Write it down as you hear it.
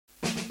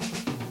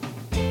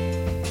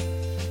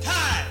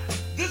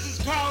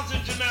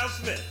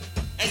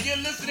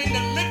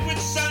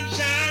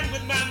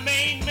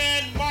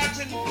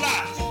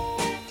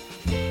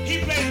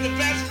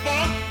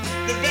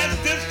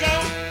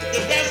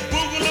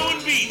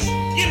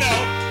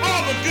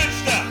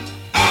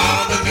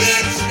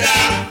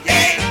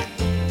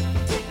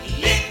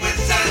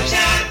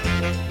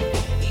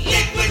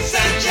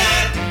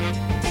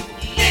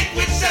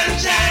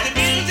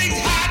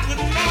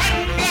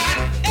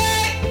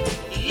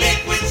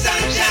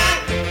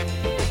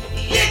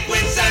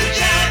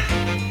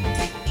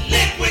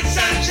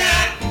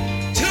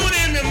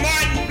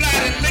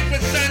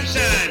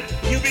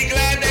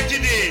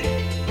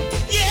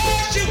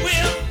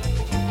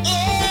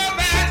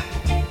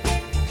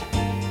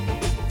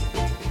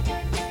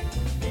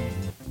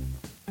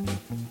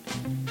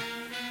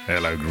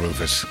Hello,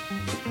 Groovers.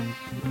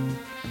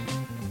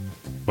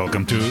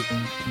 Welcome to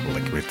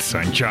Liquid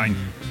Sunshine.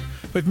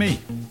 With me,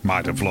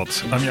 Maarten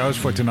Vlot. I'm your host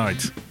for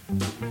tonight.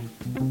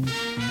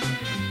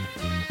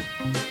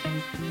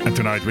 And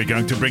tonight we're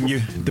going to bring you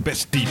the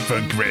best deep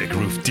funk, rare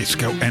groove,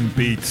 disco and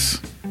beats.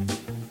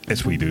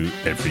 As we do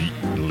every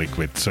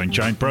Liquid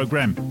Sunshine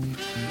program.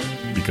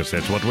 Because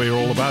that's what we're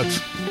all about.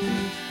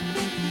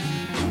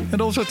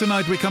 And also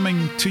tonight we're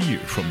coming to you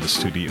from the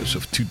studios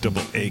of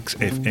 2XX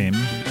FM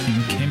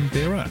in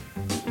Canberra.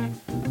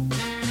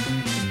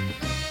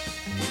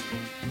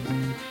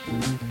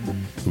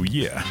 Oh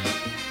yeah.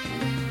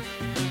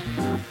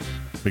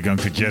 We're going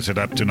to jazz it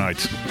up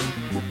tonight.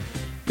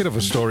 Bit of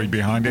a story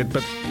behind it,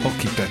 but I'll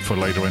keep that for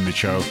later in the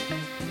show.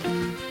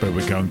 But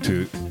we're going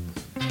to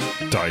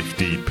dive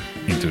deep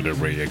into the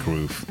rare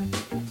groove.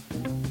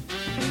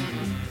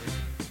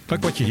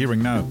 Like what you're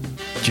hearing now,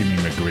 Jimmy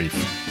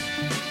McGrief.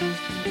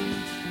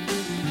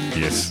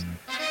 Yes,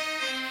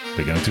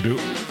 we're going to do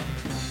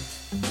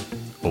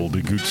all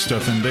the good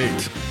stuff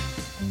indeed.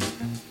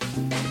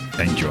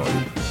 Enjoy.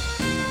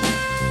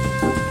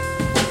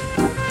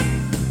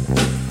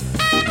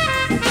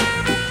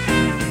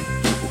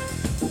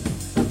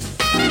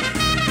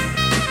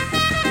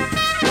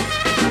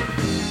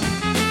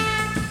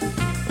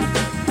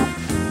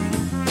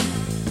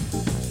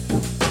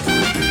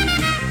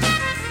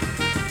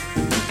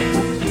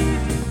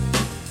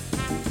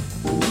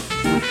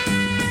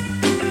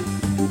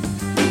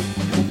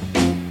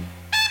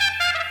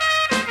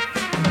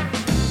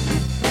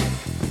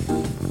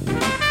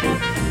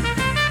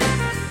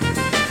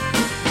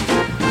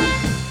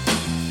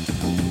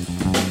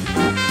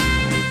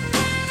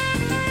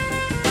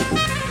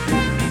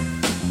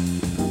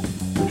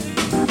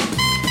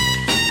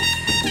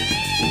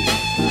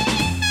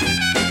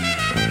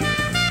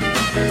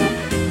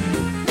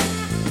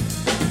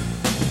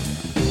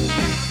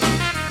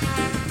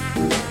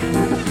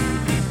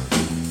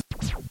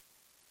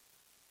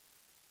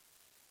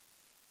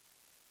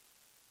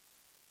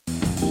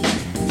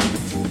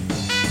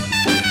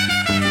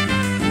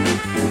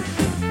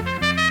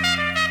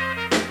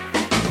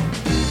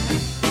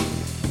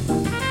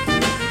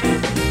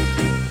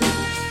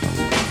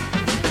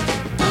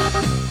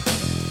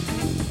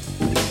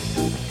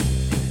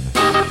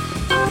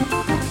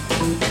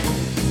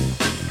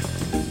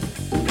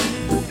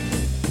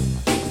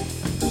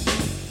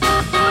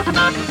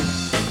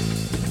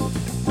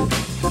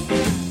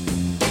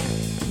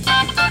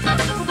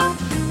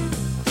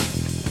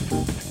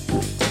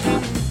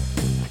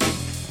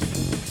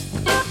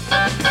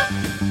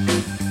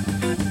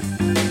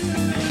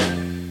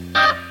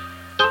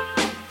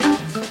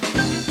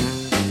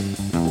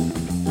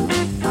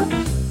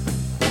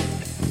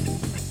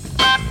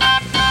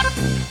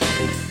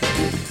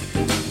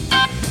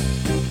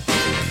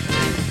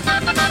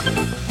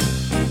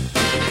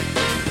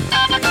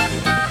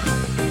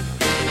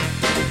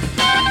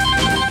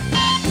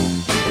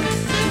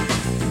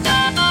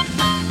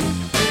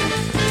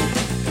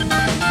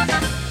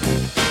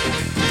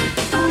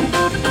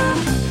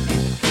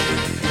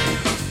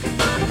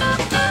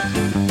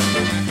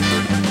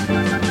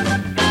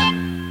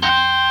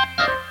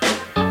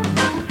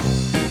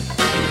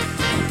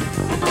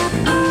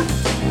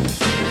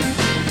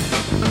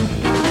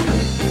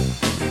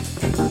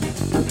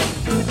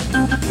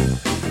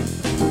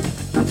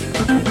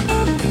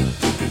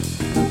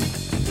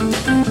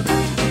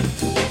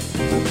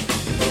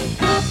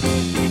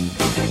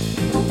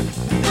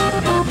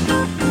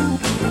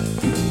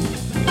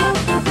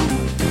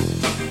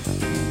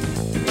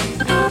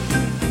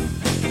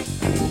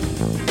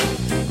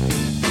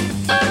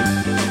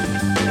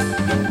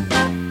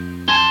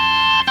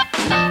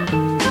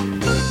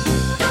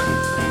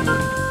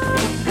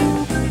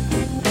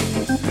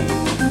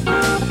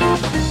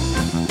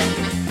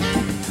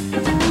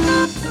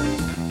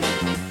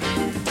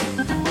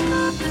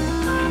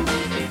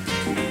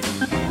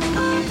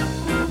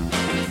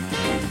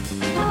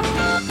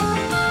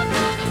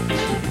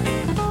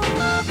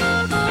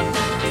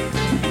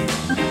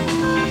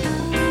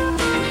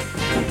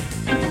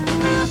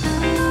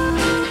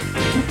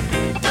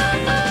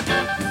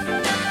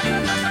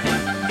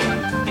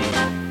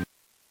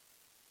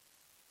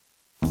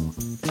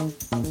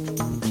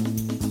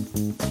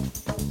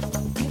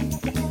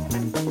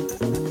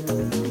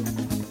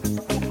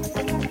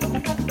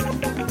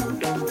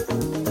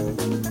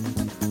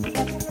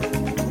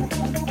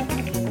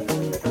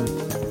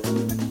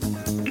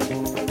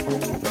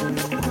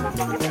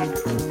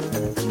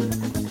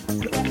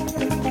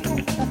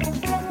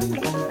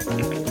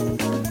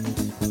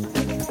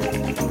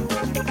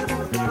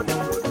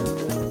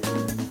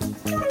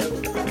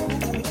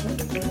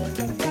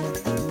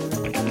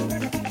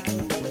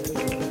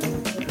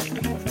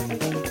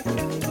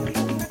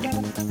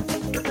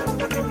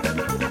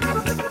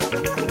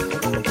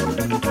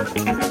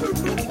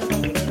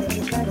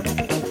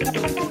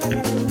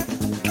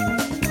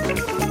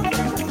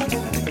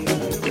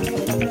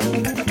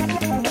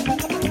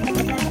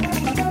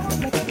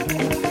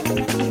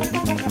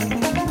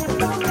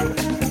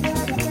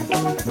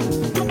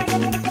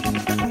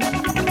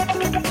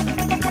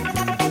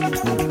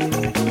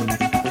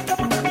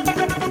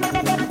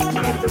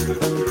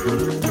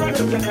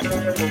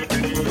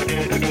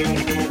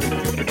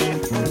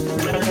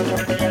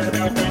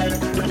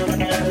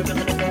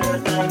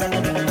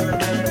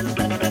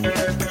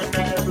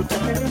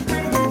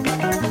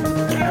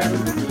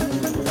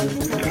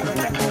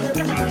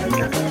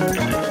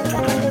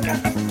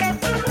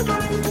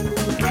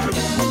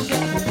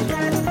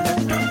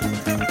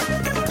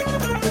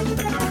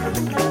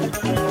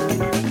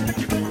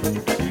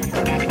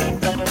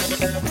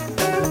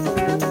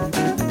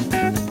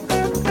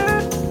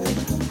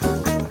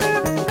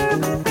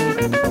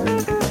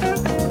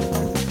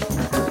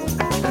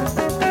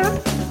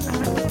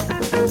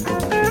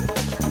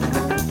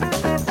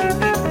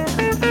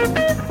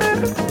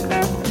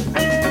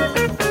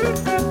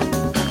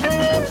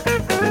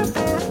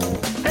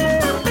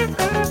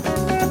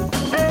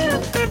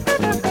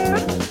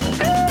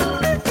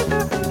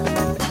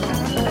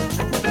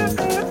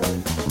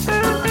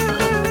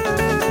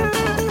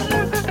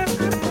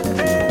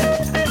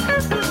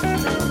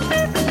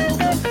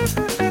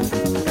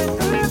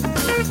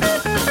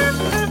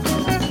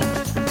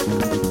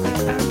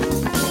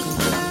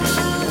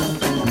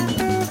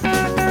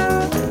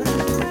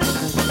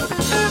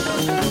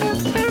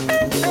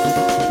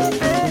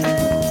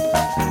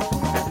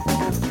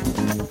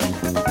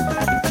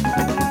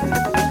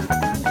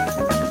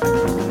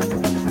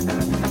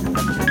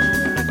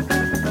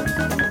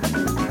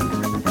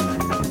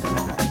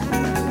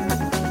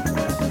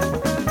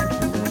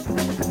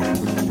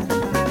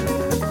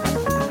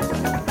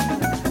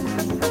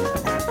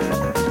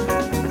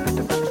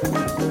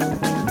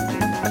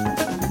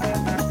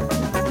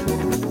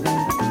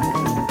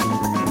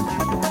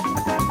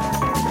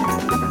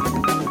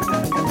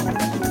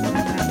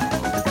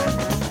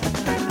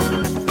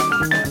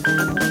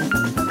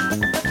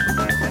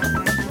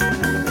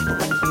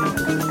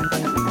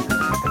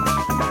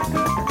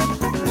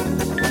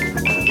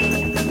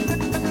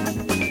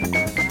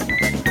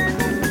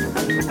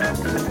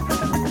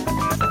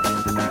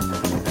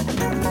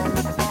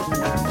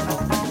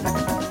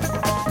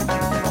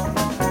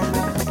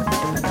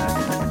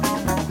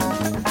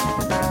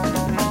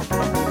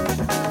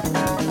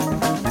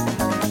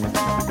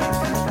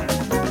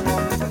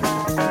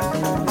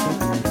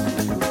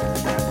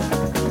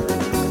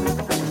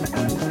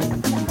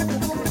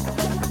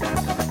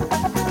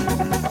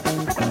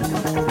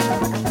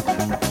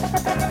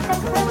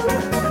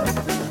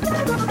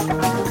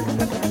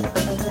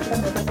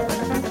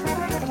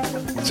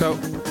 So,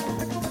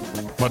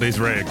 what is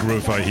rare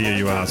groove, I hear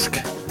you ask?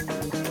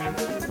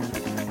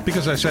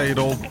 Because I say it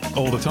all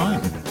the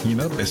time. You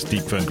know, best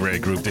deep funk, rare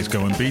groove,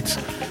 disco and beats.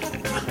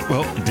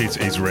 Well, this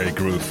is rare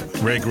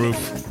groove. Rare groove,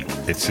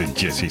 it's a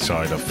jazzy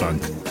side of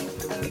funk.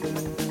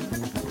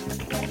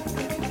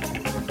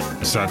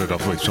 Started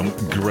off with some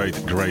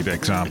great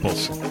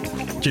examples.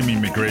 Jimmy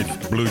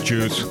McGriff, Blue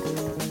Juice.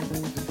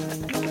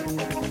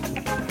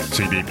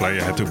 CD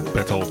player had to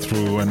battle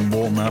through and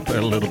warm up a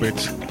little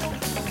bit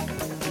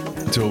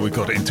until we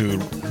got into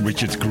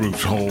Richard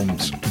Grooves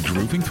Holmes'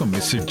 Grooving for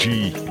Mr.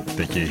 G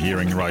that you're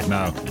hearing right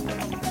now.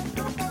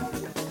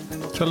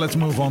 So let's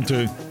move on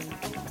to,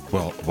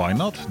 well, why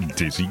not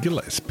Dizzy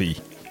Gillespie?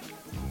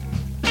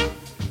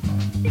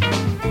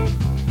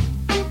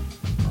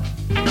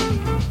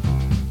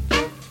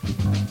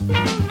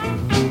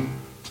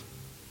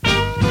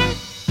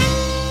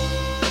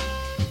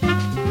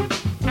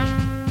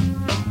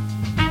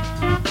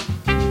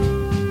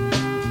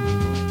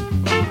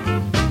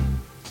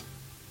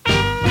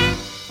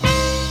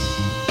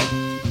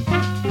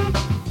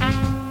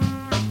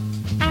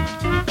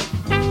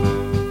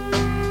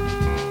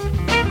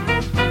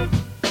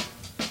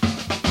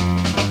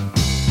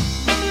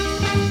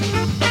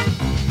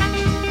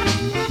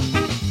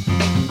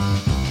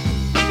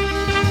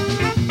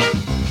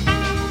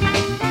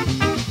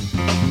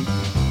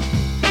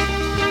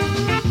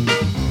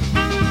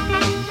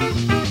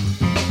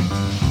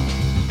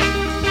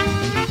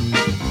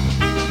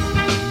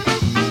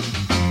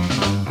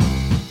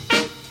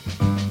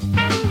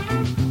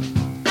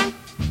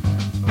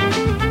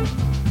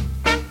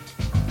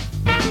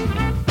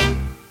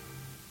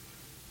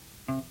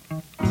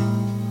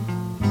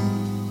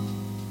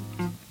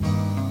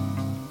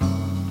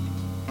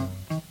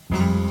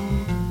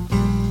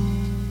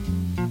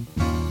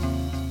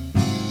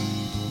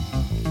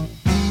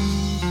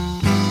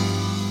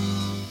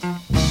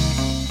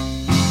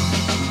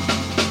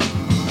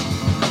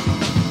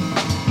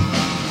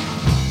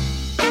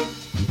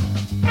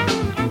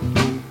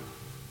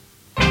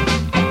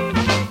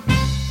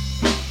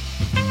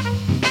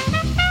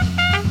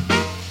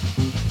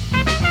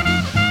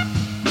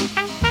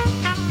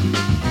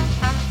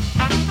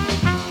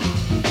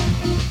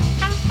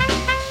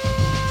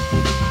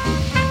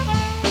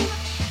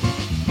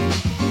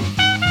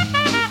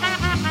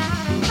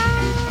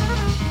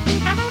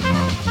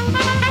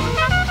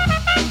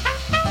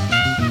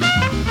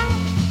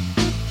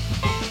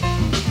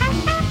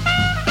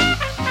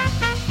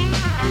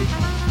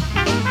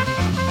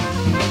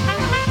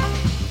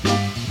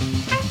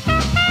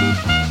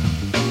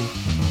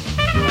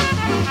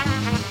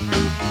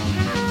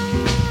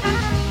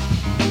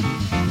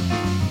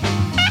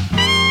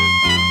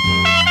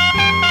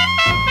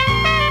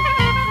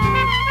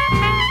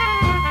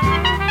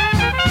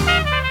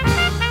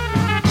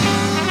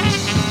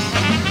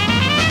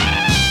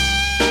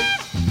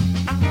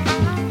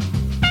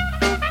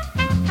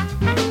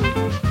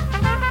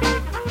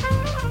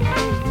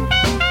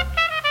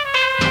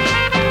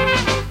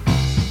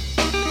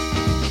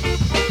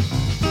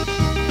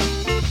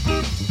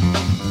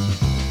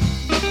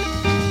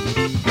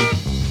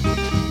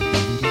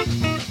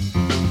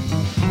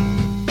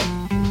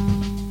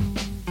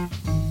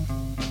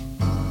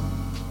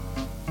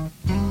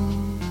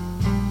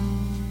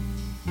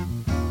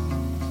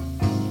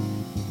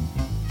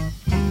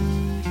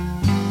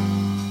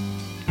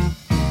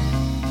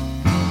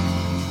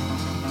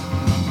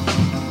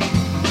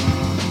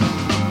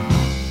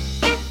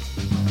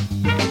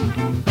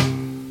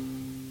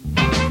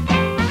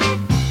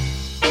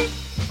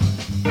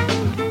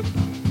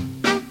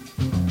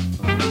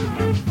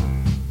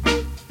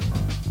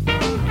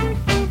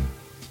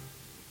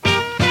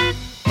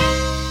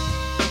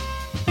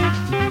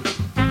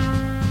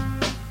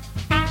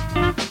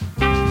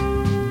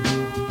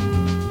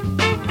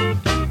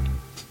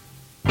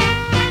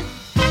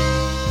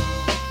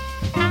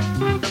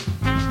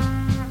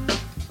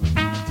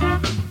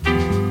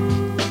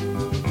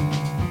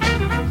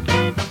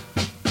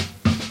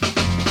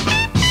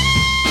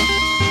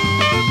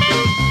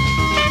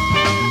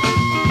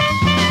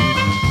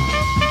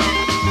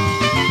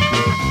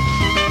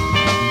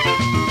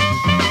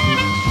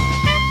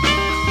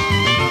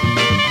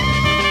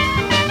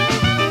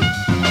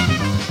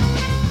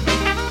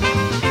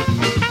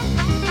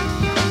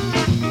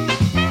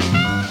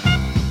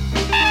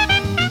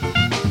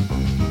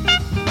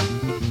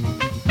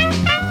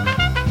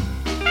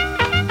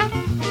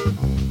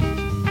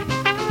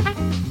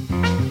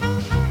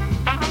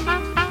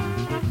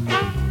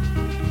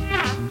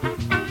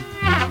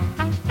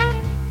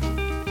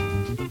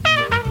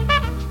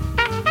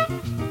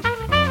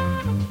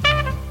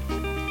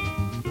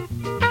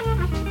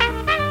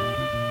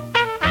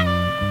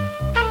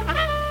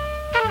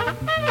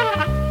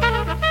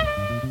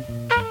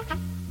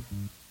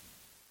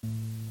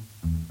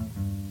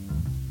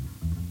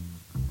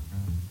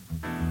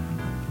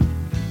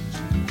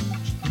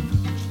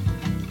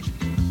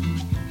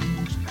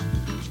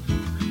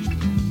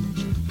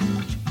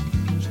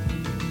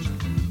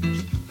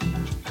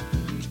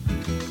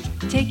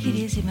 Take it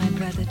easy, my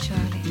brother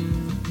Charlie.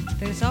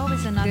 There's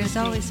always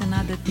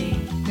another day.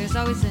 There's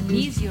always an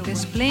easier way.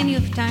 There's plenty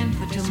of time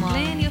for tomorrow.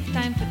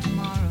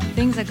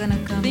 Things are gonna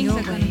come your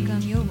way.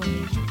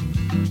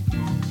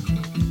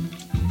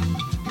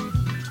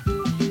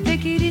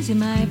 Take it easy,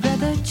 my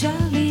brother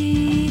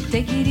Charlie.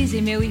 Take it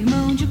easy, meu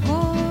irmão de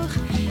cor.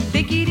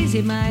 Take it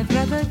easy, my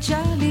brother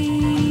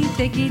Charlie.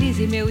 Take it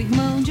easy, meu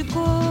irmão de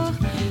cor.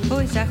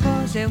 Pois a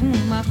rosa é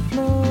uma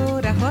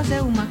flor, a rosa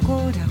é uma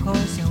cor, a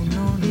rosa é um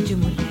nome de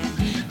mulher.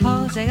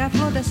 Rosa é a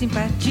flor da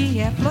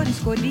simpatia, é a flor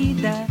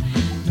escolhida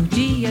no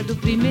dia do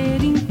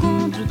primeiro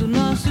encontro do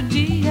nosso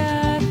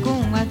dia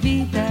com a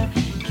vida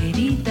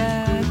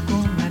querida,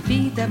 com a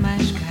vida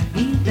mais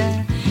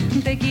carida.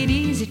 Take it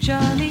easy,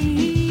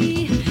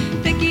 Charlie.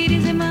 Take it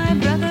easy, my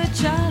brother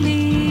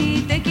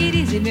Charlie. Take it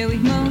easy, meu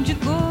irmão de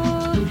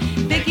cor.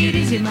 Take it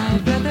easy, my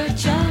brother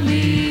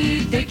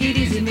Charlie. Take it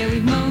easy, meu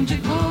irmão de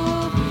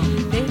cor.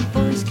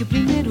 Depois que o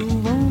primeiro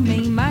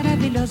homem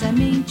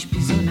maravilhosamente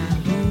pisou na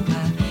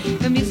lua,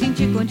 eu me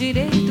senti com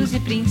direitos e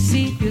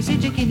princípios e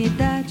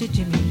dignidade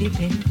de me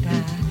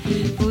libertar.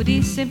 Por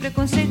isso, sem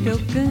preconceito, eu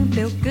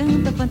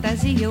canto a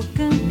fantasia, eu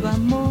canto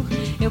amor,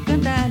 eu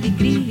canto a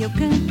alegria, eu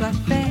canto a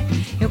fé,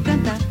 eu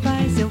canto a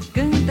paz, eu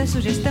canto a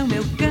sugestão,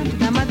 eu canto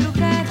na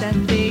madrugada.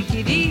 Take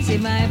it easy,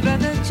 my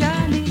brother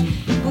Charlie,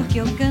 porque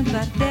eu canto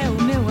até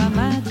o meu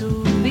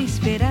amado,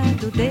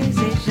 esperado,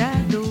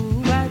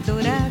 desejado,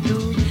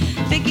 adorado.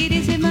 Take it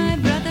easy, my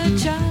brother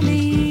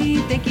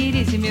Charlie. Take it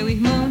easy, meu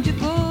irmão de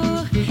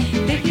cor.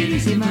 Take it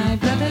easy, my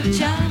brother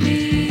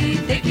Charlie.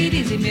 Take it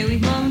easy, meu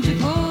irmão de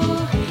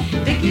cor.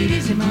 Take it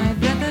easy, my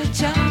brother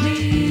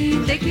Charlie.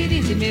 Take it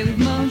easy, meu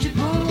irmão de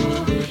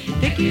cor.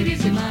 Take it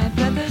easy, my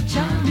brother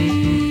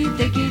Charlie.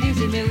 Take it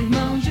easy, meu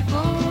irmão de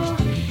cor.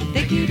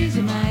 Take it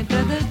easy, my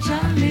brother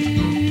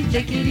Charlie.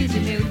 Take it easy,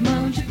 meu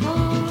irmão de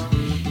cor.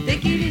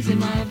 Take it easy,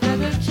 my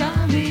brother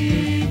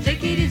Charlie.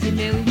 Take it easy,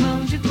 meu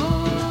irmão de cor.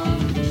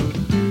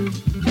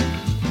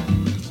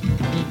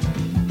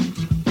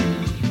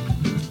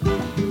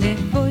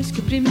 Depois que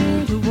o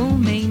primeiro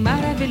homem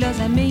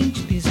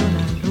maravilhosamente pisou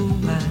na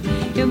lua,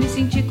 eu me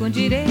senti com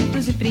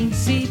direitos e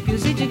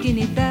princípios e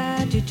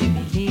dignidade de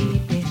me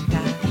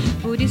libertar.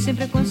 Por isso, sem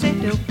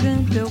preconceito, eu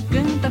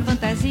canto a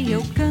fantasia,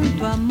 eu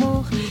canto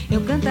amor,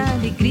 eu canto a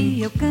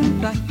alegria, eu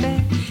canto a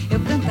fé, eu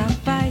canto a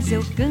paz,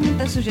 eu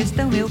canto a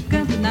sugestão, eu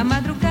canto na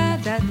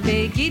madrugada.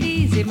 Take it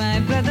easy, my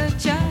brother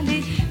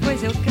Charlie,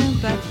 pois eu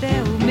canto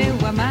até o meu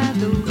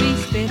amado,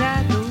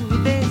 esperado,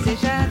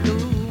 desejado,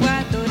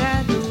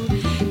 adorado.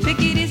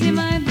 Take it easy,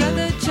 my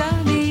brother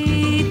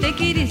Charlie.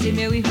 Take it easy,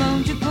 meu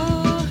irmão de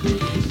cor.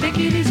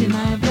 Take it easy,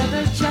 my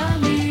brother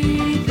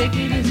Charlie. Take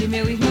it easy,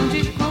 meu irmão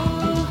de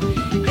cor.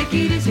 Take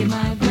it easy,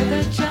 my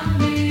brother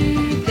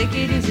Charlie. Take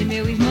it easy,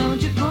 meu irmão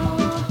de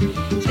cor.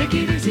 Take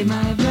it easy,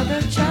 my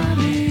brother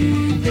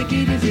Charlie. Take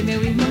it easy,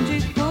 meu irmão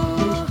de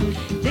cor.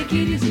 Take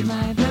it easy,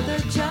 my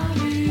brother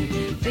Charlie.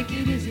 Take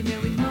it easy,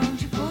 meu irmão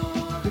de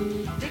cor.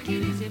 Take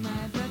it easy,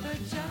 my brother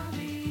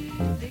Charlie.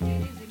 Take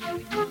it easy, meu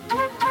irmão de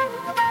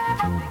cor.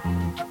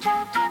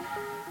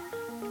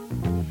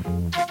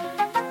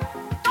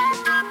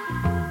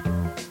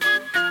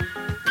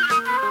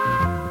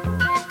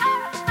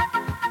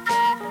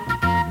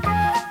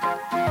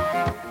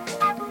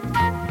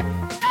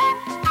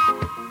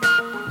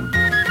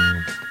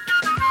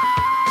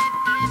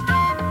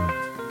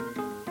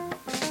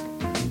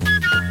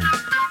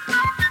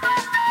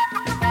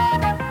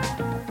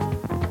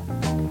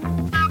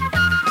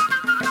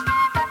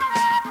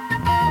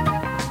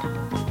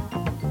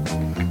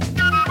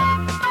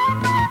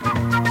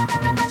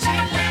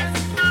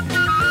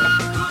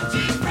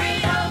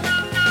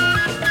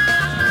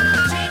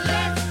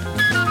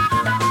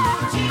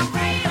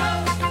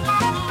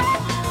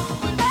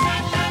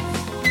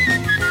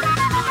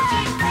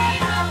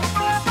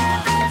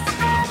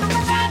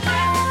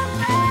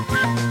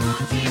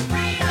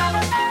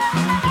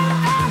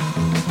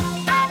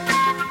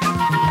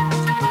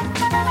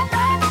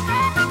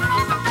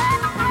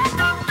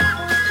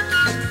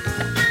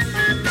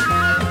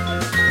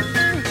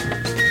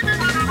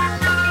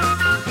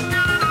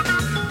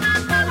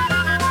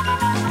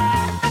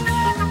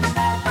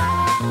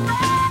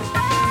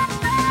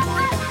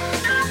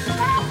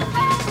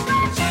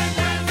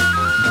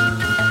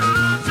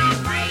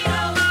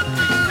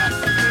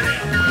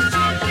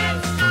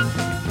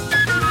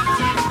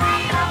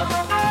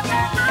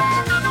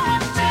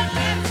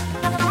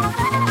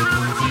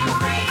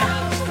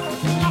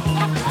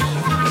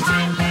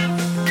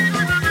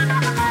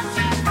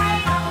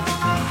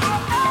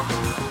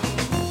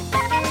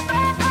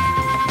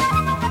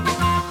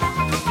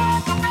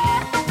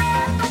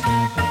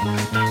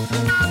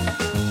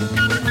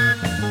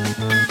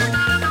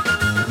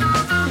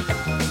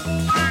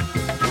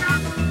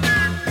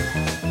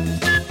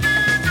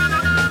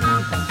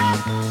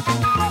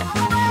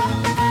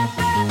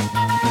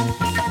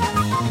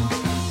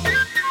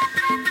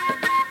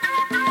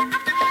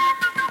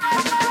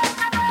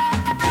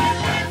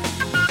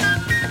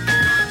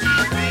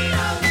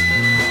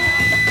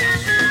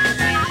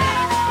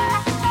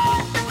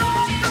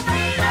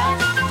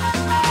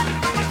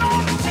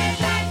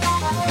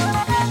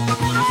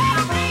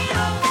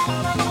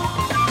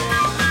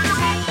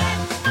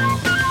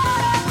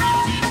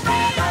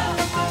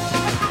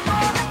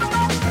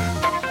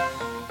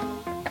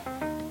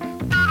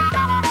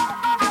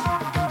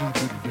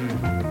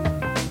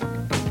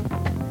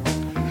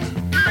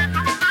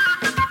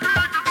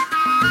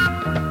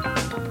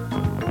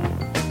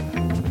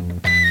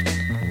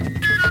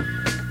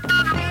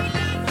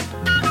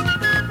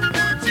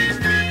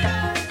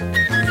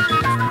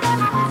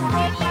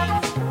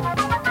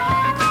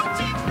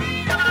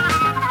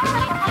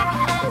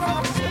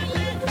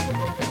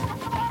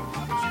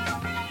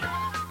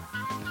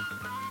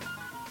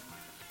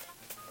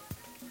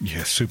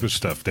 super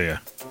stuff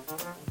there.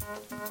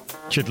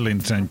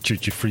 Chitlins and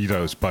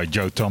Cuchifritos by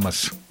Joe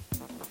Thomas.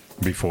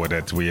 Before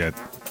that, we had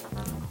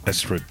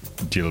Astrid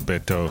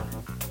Gilberto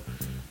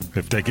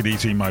with Take It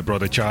Easy, My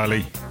Brother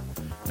Charlie.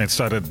 And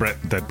started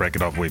that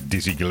bracket off with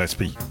Dizzy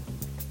Gillespie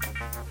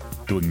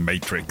doing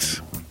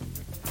Matrix.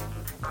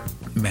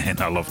 Man,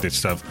 I love this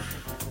stuff.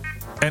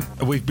 And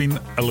we've been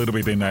a little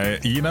bit in a,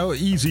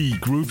 easy,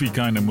 groovy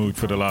kind of mood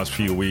for the last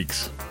few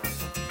weeks.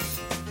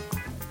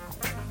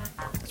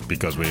 It's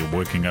because we're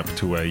working up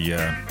to a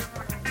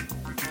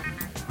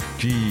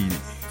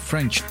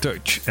French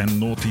Touch and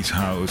Naughty's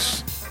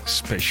House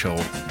special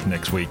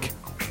next week.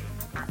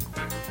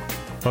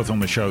 Both on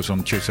the shows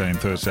on Tuesday and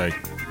Thursday.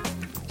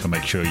 So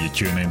make sure you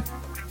tune in.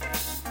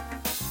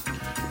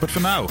 But for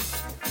now,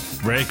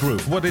 Rare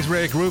Groove. What is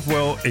Rare Groove?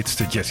 Well, it's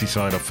the jazzy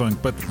side of funk.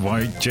 But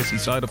why jazzy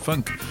side of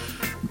funk?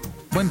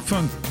 When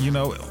funk,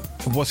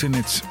 was in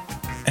its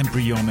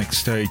embryonic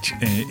stage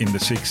in the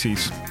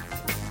 60s,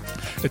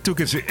 it took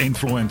its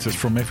influences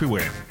from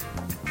everywhere.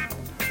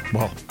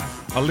 Well,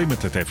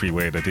 unlimited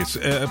everywhere, that is.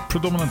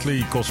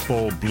 Predominantly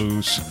gospel,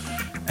 blues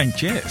and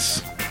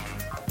jazz.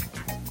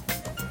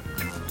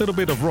 A little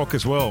bit of rock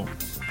as well.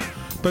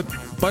 But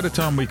by the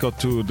time we got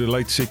to the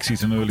late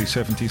 60s and early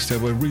 70s, there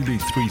were really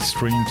three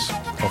streams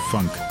of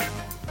funk.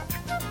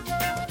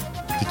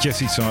 The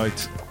jazzy side,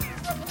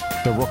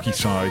 the rocky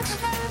side,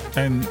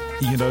 and,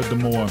 the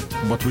more,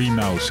 what we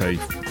now say,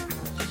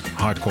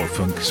 hardcore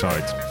funk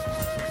side.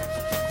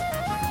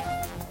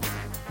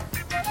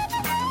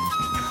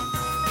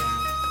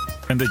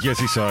 And the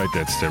jazzy side,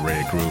 that's the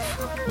Rare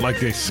Groove. Like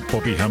this,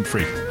 Bobby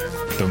Humphrey,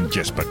 Don't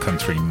Jesper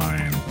Country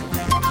Man.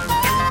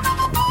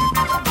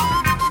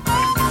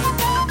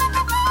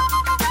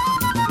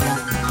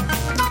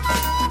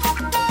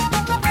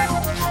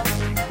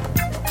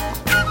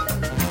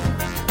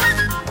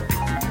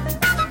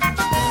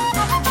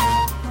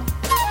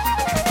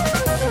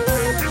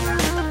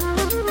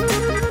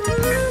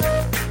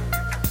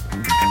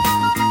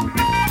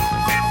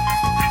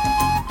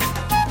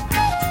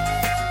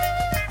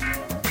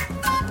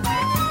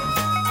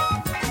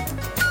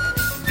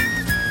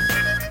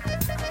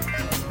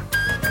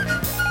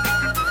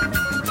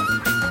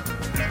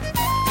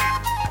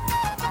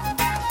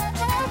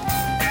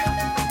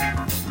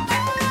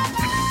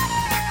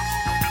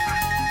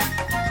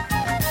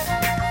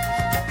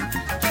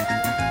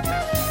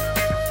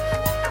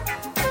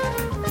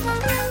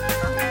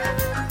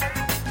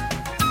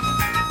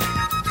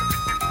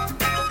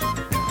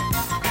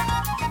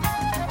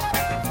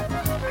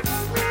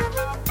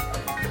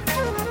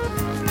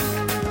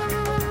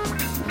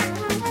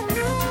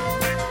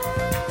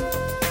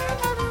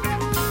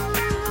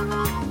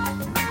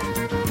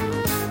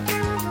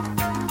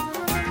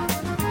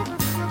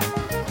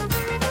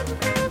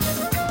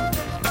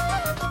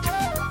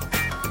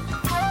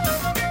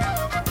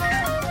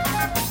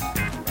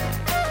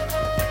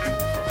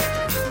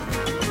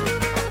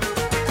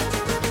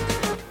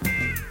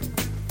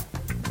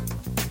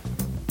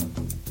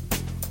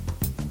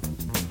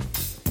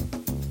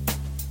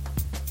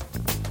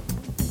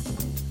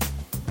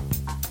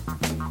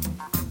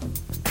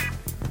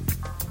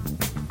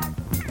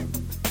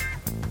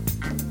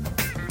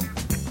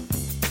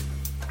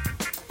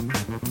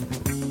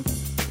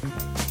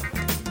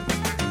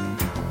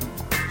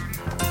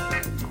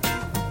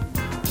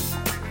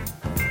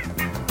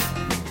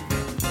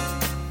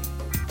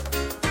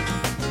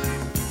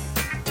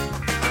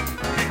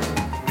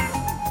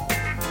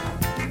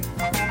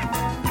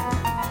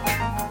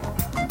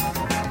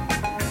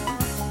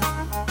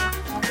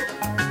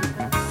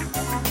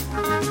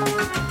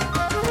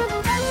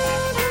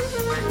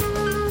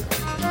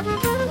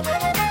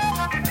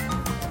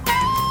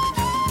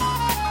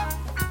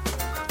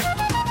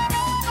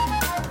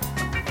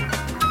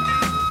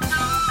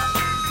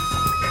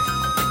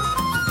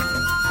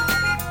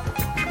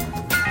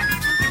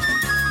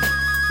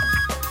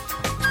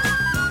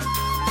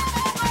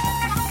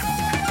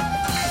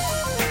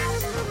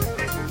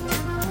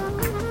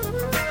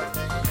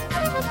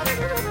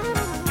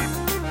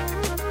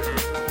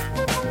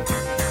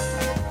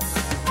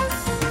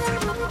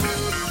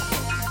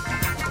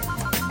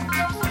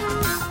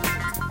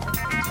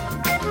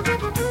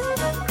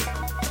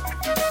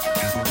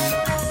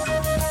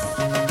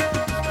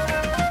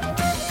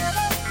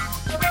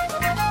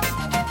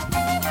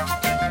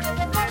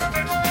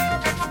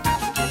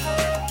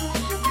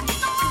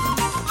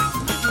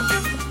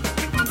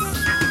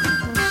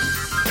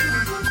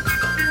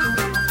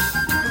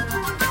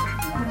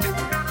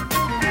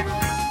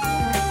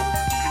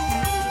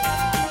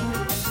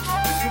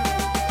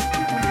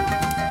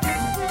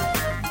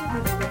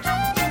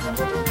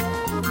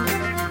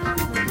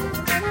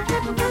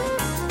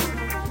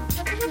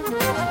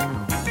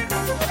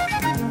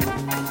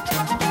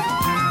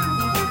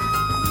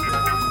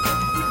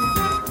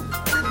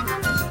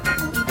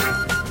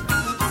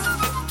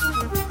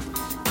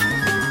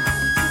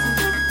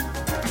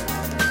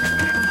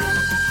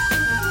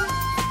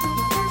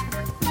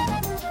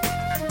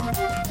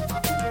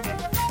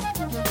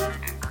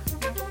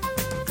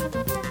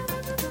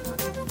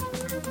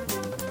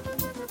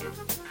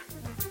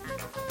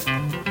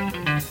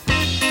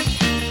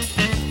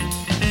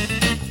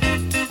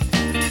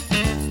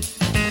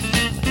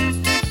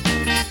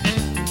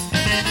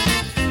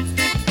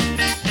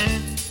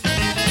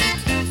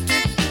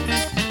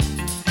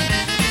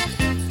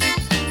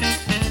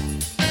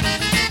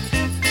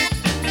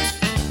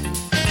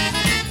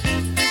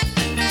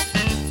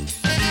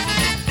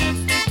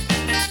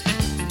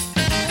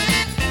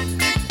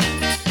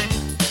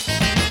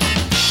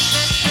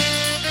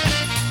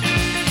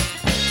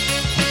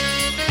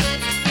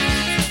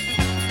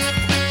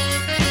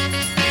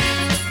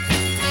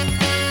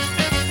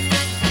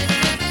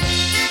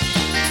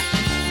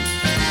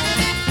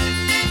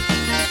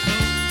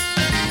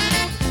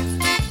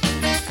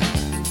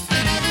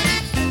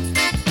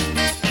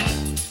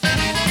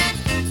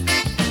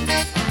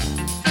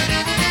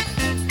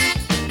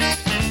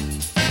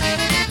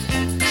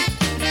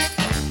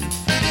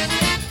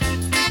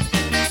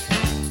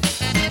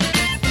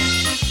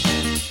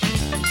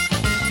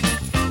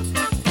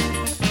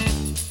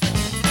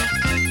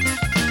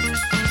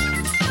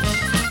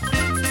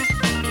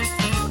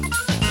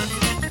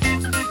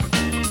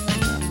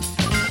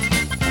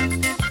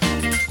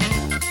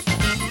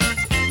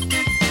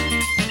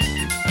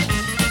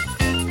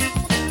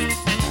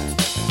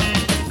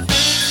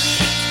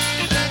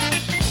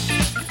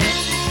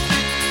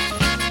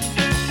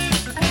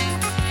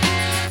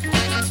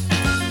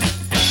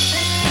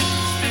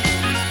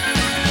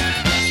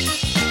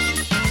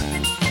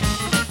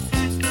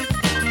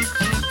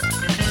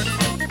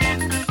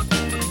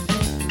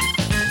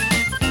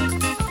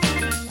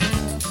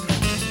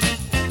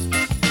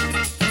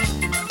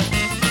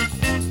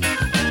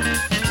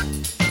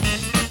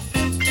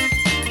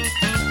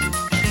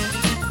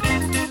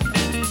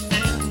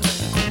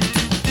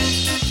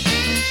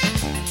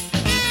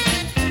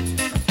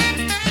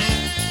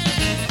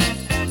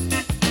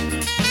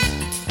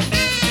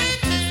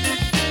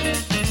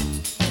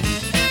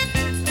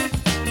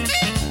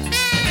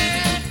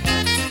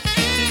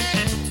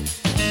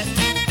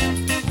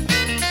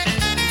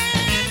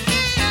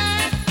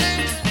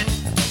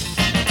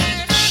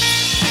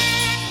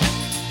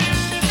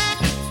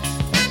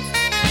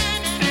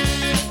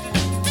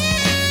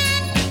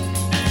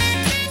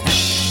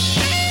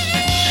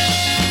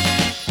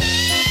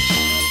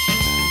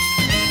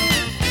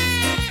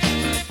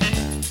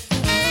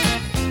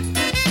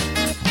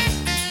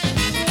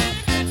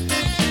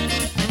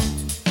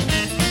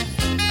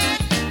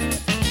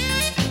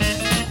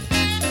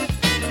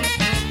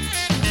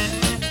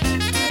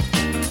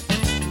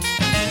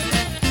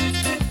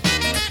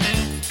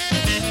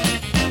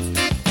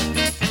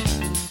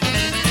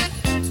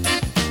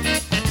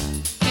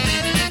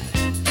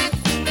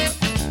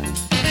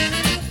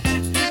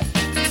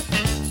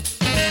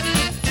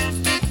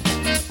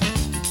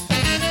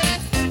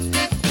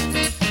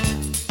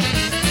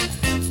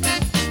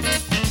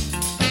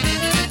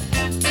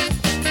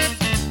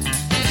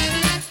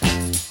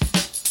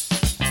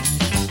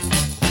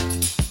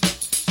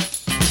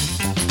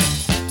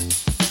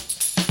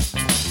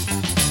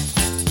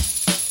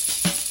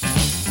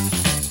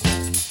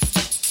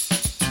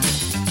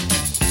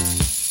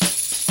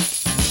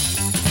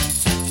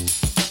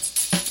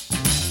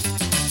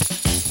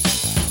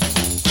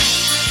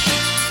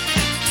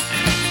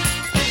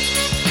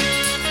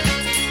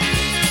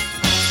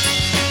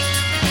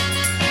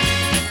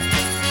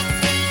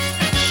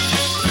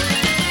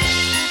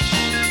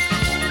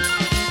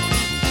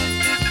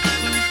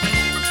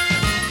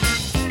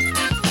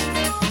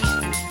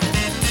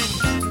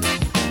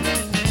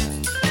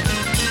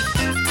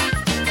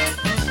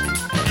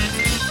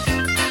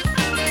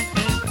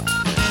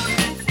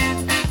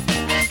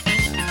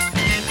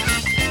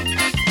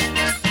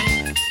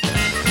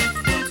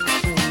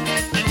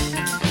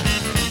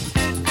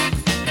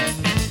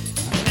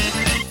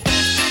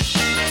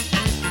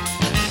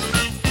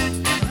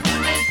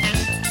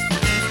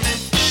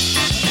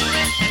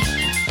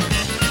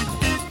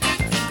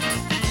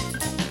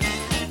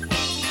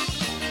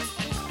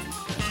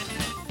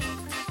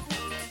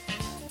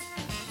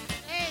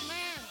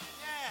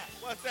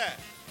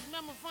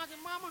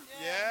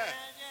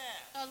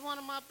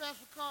 of my best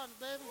recordings,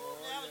 baby. Oh,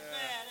 that was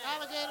bad.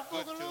 Alligator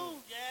Good Boogaloo.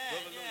 tune. Yeah,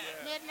 Boogaloo,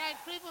 yeah. Midnight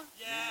Creeper.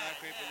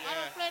 Midnight Creeper, I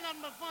don't yeah. play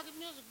nothing but funky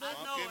music, baby.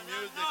 I know Funky it, I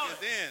music know is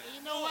it. in. And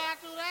you know why I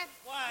do that?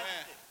 Why?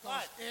 Yeah.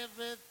 What?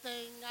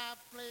 Everything I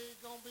play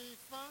gonna be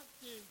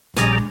funky.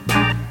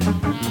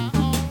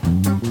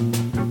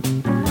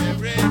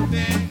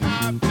 Everything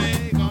I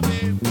play gonna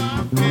be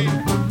funky.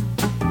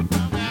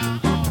 From now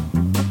on.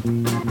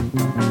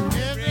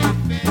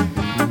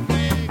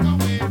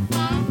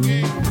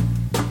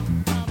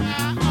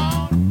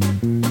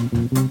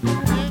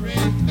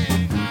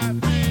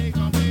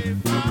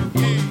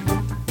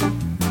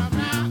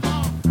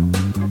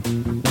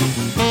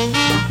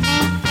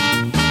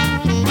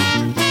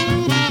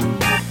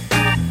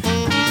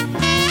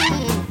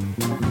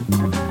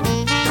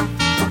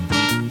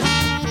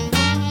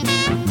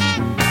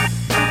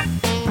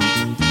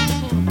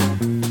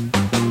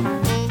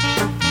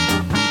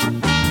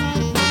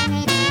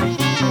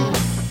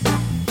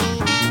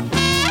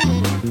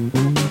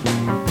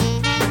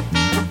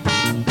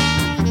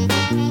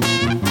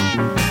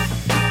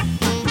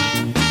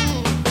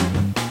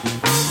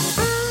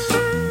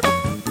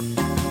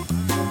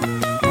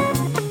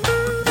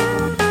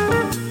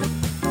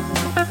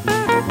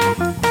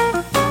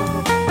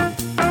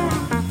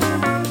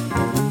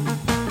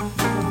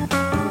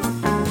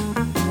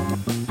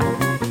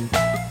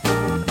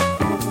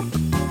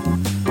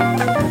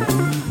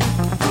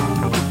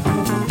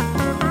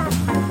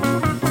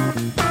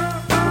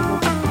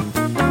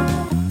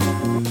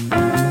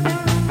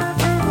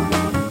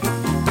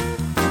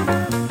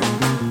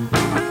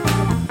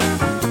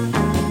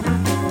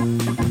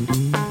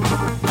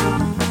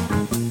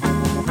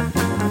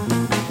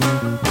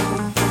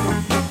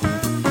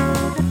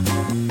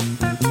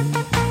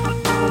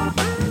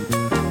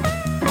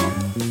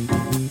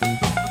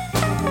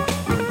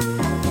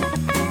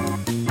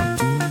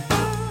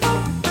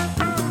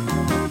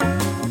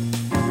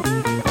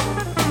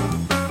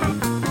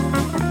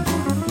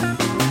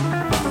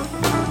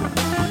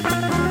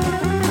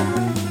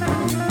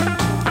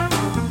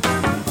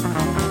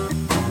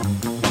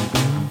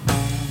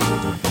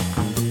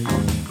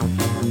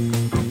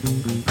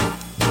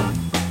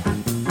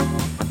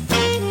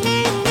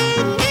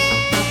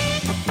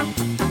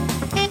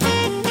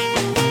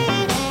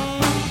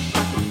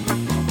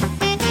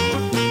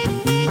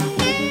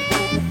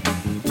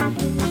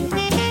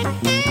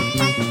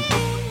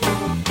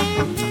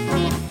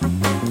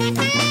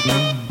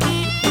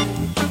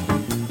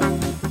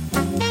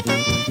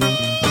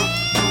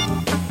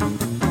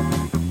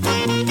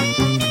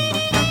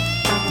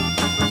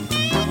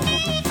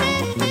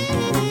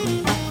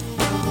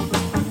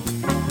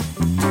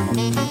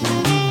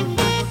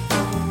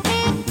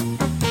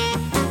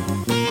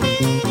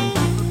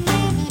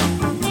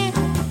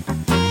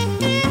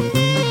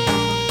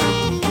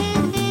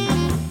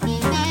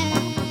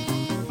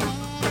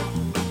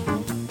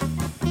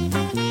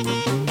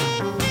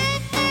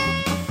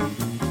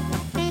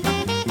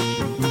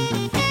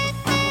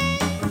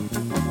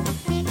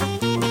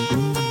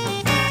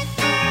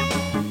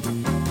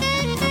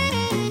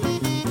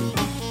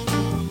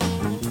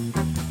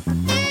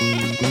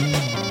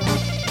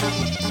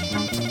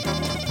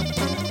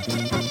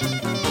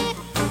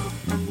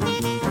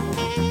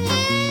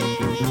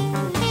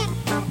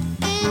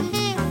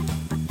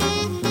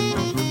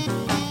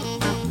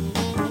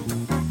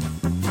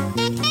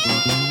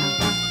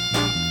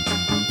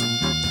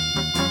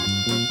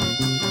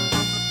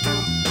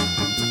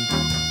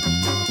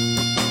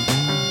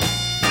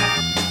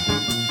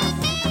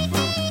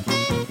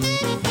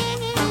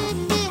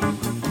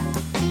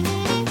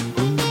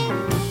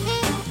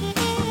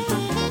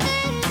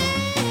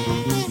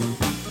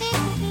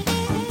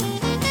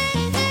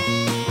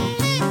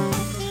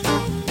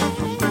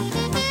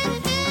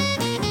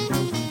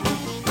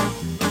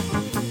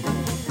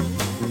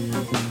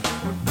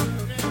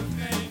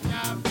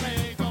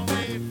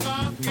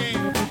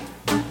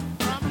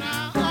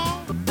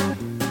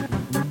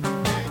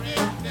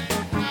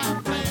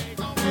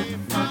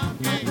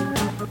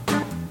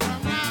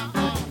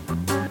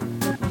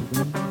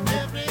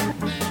 Everything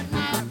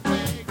I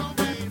play gonna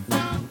be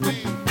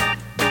funky.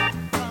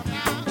 From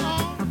now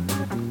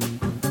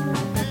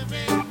on.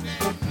 Everything I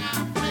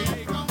play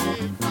gonna be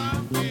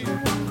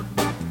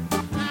funky.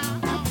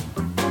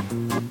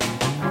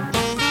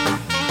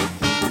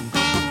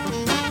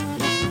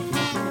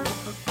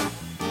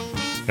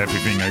 From now on.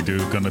 Everything I do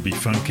gonna be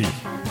funky.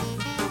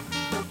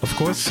 Of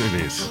course it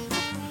is.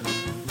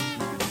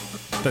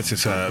 That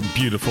is a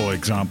beautiful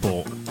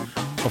example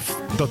of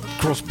that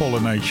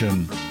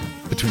cross-pollination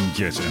between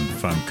jazz and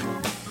funk.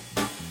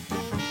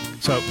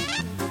 So,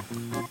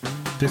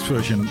 this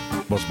version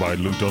was by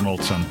Lou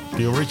Donaldson.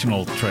 The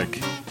original track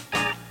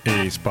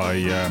is by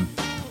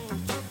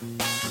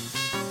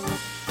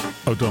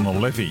O'Donnell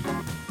Levy.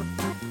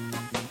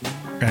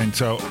 And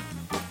so,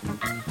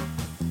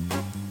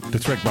 the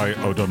track by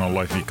O'Donnell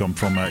Levy come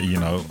from a,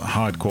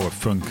 hardcore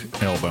funk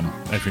album.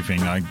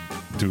 Everything I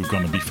do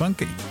gonna be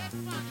funky.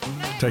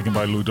 Taken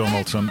by Lou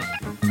Donaldson,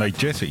 made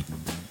jazzy.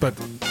 But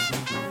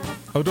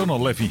O'Donnell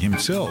Levy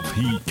himself,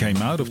 he came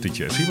out of the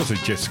jazz. He was a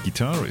jazz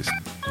guitarist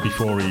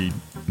before he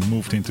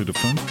moved into the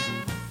funk.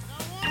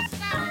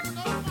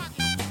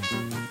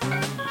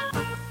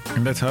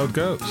 And that's how it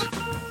goes.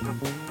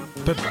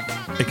 But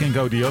it can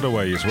go the other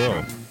way as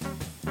well.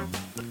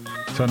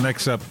 So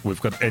next up,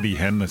 we've got Eddie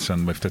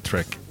Henderson with the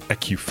track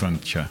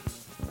Acupuncture.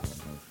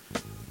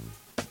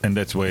 And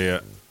that's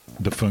where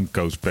the funk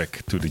goes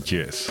back to the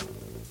jazz.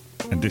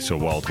 And this is a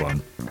wild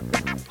one.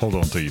 Hold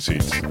on to your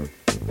seats.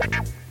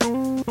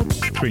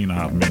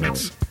 3.5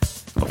 minutes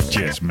of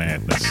jazz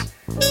madness.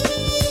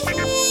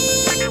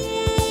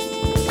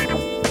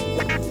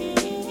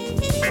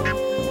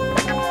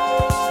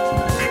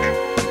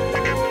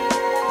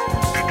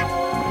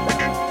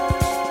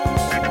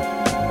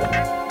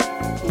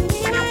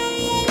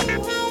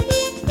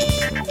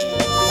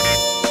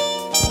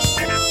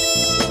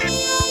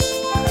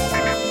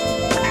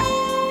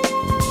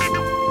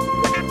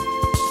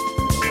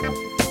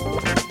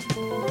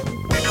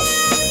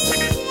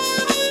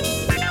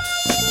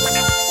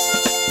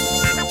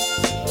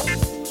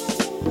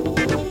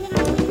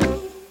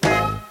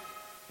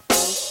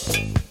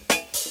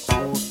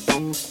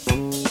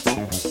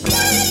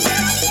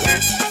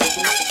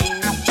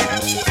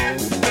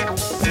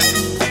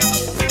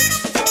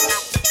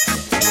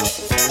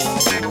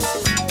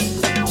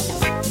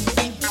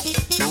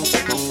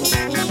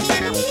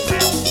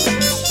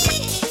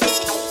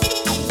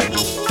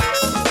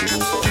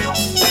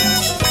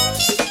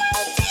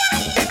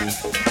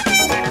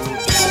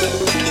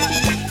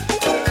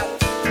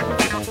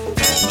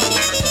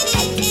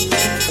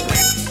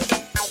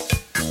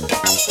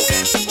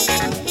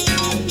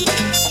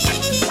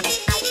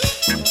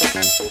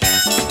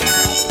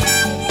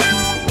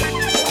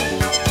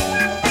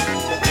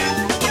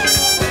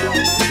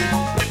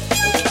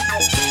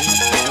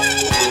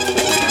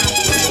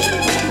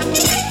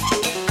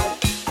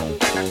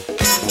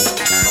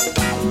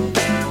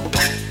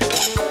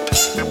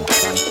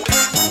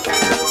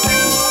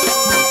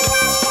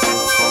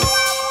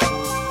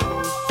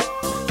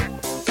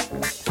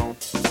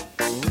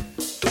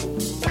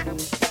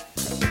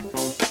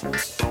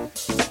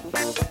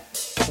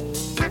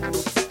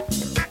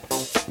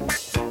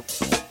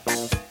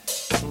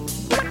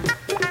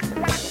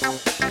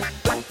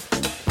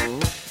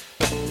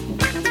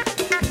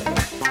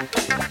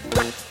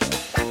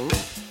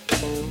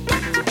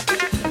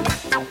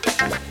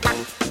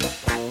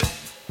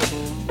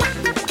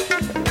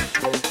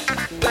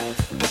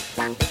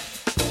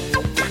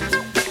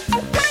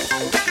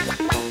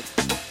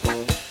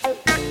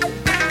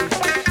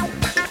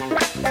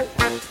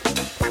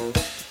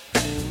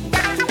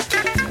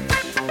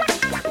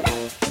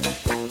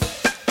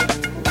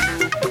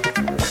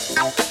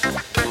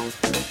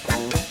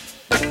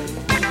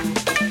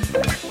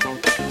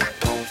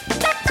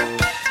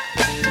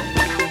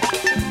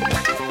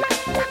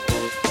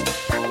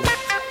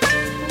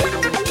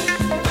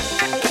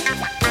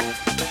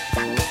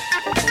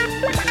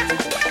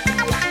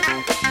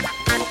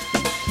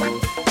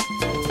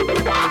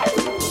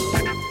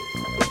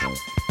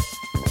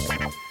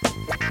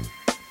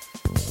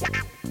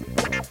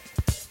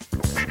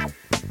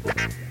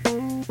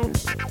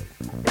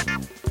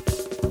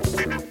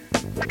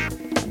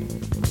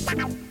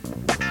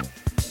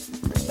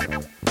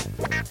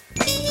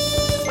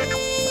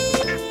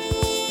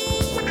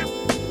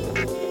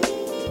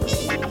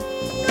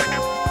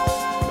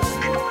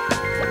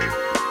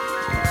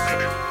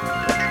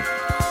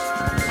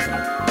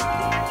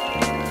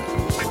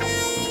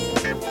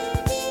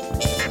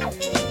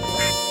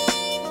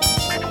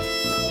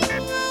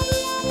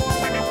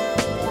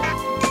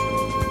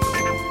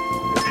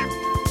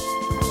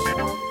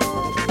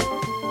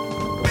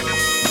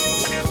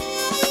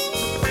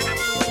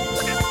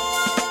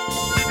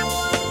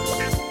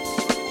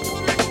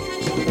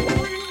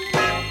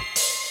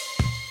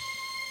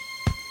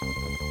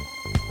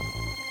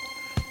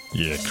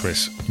 Yeah,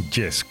 Chris,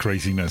 jazz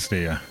craziness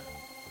there.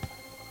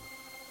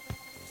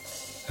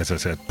 As I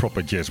said,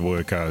 proper jazz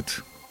workout,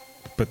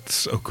 but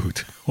so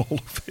good. All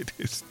of it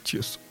is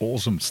just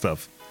awesome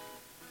stuff.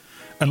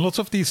 And lots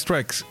of these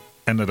tracks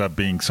ended up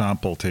being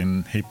sampled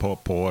in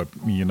hip-hop or,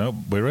 you know,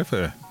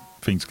 wherever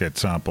things get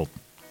sampled.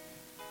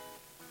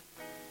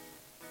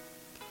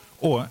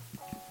 Or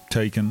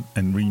taken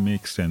and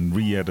remixed and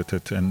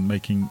re-edited and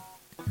making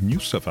new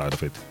stuff out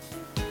of it.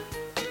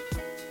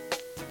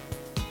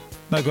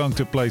 Now going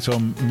to play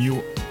some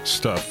new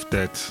stuff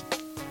that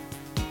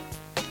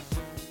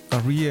are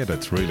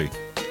re-edits, really.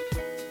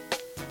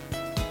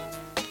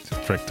 It's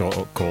a track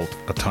called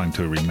A Time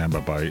to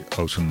Remember by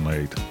Ocean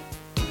Lade.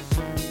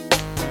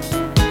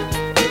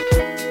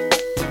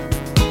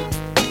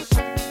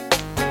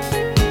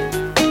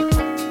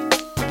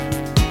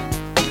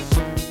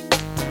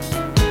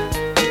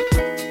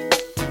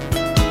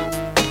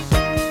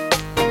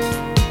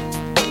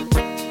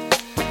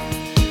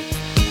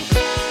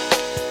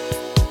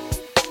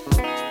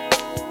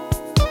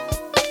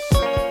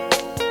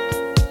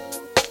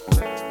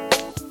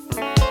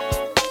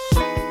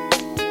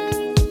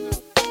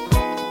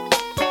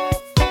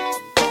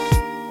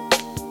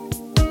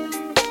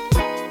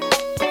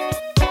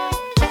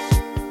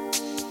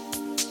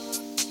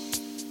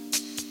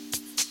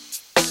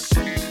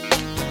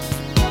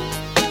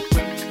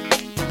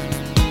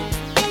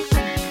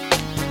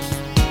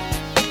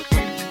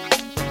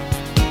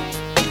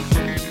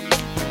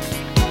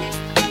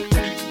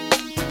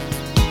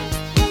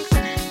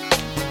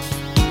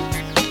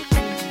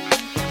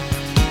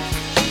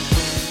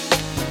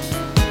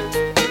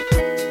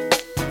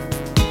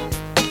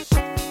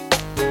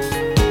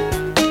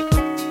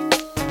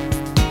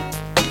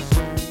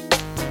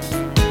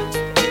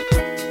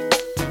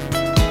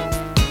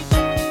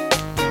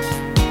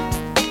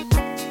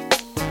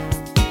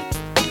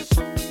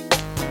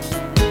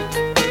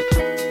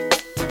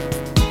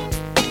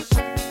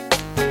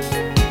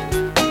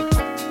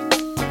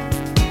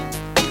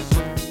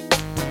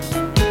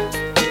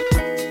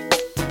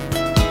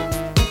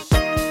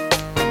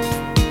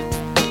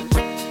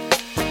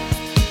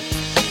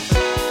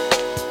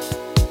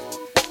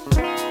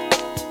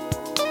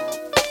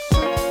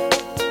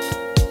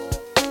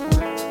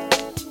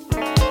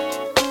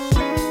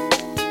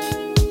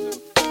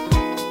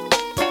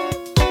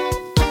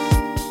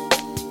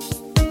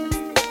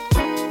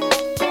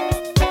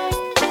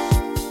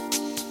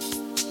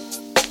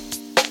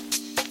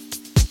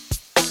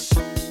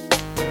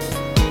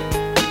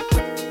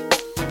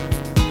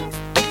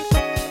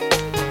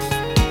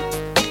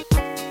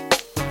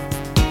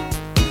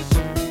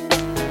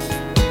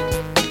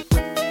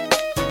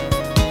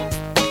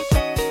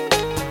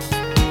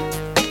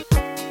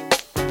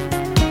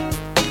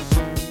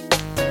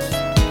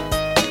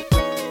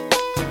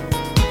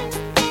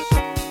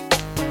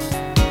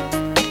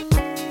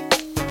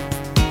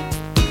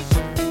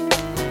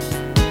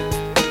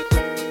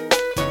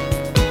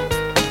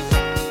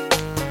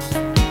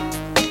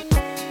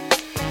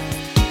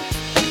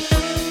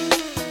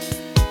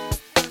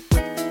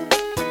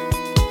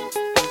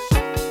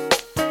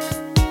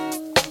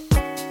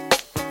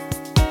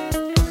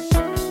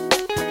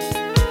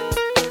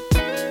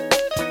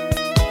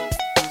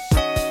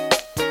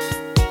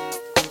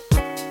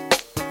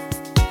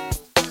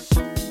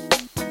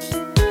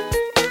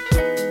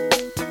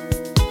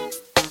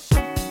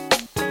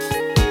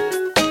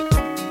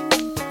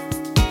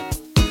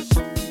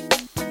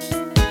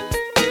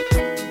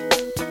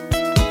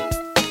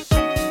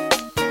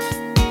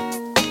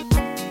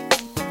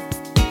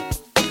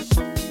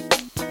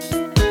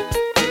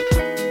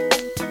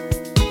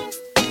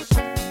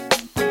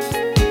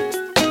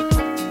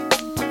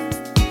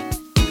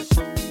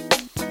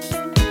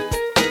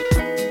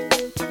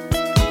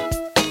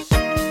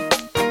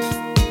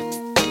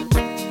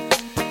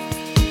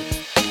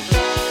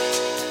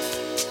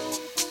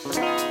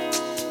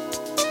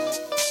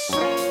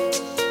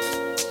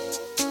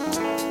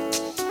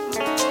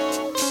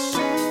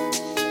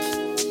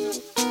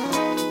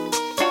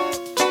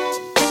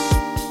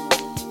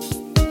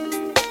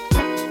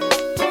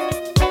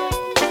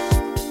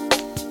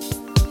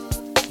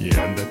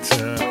 Yeah, and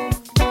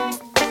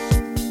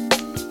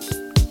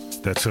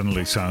that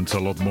suddenly sounds a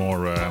lot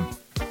more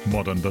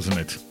modern, doesn't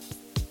it?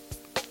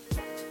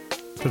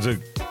 That's a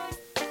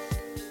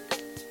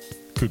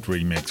good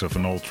remix of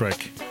an old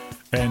track.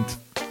 And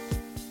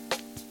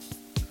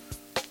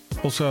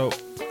also,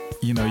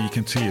 you know, you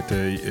can see it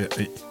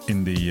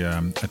in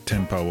the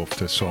tempo of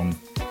the song.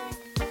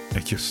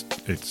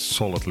 It's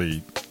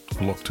solidly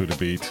locked to the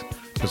beat.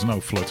 There's no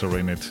flutter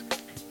in it.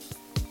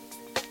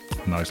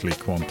 Nicely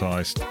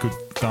quantized. Good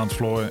dance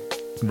floor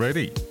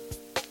ready.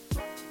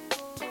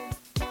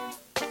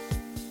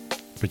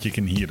 But you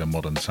can hear the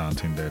modern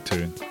sound in there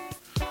too.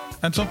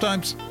 And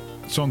sometimes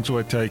songs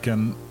were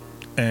taken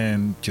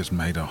and just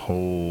made a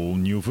whole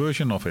new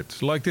version of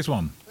it. Like this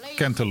one,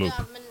 Cantaloupe.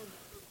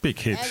 Big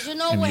hit in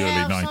the early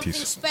 90s. Something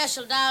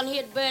special down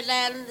here at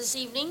Birdland this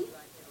evening.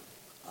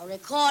 A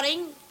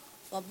recording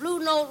for Blue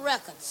Note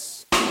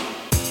Records.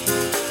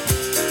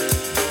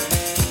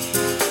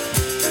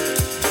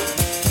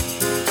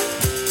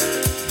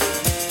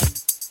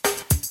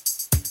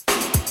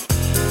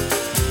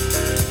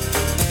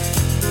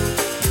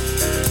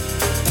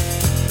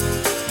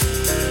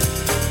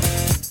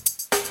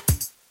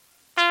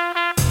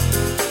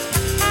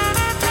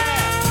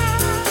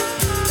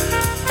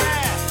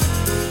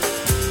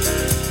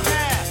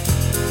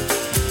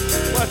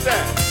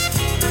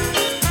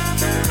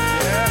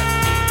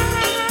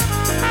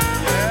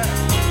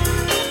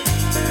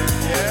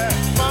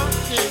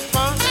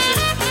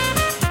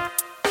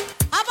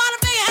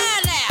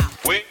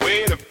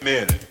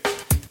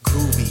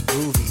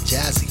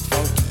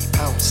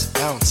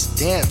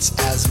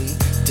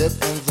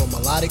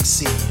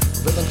 Sea.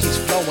 Rhythm keeps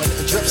flowing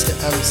and drips to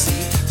MC.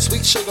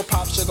 Sweet sugar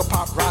pop,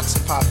 rocks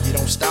and pop. You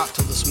don't stop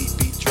till the sweet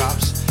beat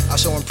drops. I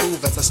shall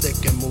improve as I stick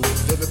and move.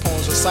 Vivid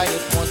poems recited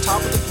on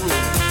top of the groove.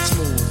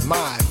 Smooth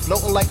mind,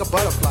 floating like a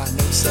butterfly.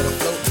 Notes set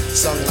afloat,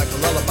 sung like a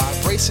lullaby.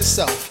 Brace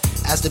yourself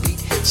as the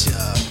beat hits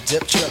ya.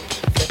 Dip, trip,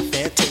 flip,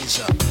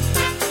 fantasia.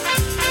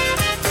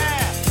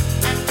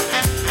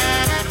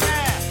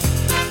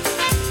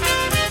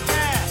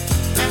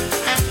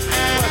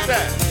 What's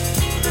that?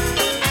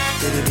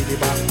 Bitty bitty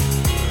bop.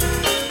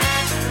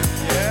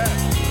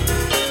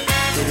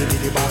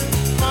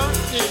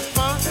 Funky,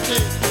 funky.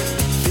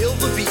 Feel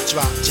the beat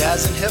drop,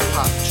 jazz and hip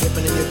hop,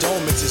 dripping in your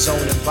dome, it's your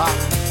zone and bop.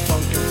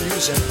 Funk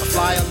confusion, a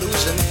fly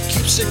illusion,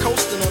 keeps you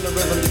coasting on the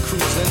rhythm you're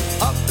cruising.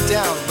 Up,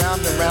 down,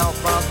 round and round,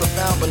 rhymes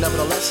profound, but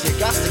nevertheless you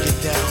got to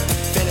get down.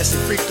 Fantasy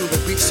freak through the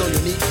beat so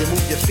unique, you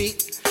move your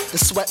feet and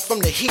sweat from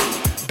the heat.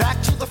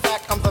 Back to the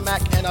fact, I'm the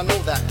Mac and I know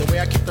that. The way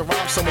I kick the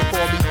rhyme, someone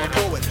call me a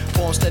poet.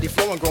 Poem steady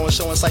flowing, growing,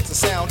 showing sights and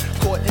sound.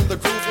 Caught in the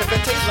groove,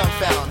 invitation I'm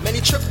found.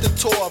 Many tripped and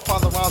tore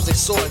upon the rhymes they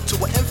soared to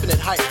an infinite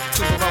height,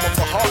 to the realm of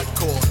the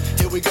hardcore.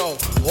 Here we go,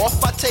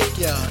 off I take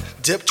ya.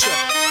 Dip, trip,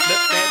 lip,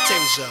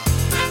 fantasia.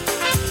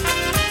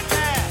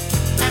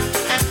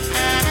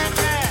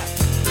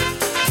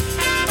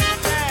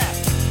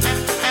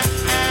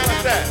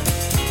 What's that?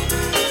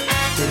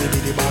 Bitty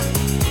bitty bop.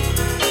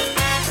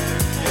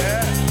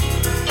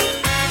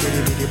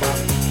 Bitty bitty bop.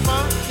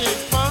 Funky,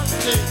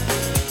 funky.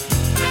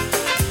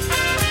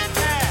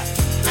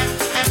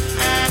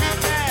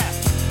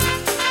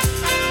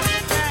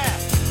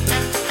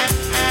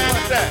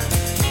 What's that?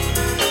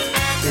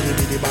 Bitty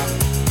bitty bop.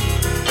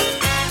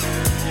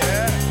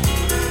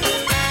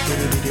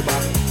 Bitty bitty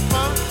bop.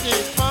 Funky,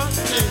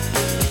 funky.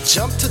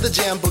 Jump to the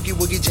jam, boogie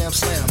woogie jam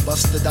slam.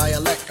 Bust the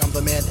dialect, I'm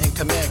the man in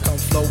command. Come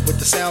flow with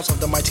the sounds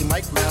of the mighty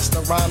mic master.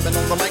 Rhyming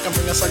on the mic, I'm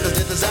bringing suckers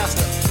to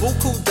disaster.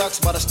 Buku ducks,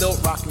 but I still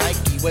rock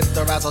Nike. With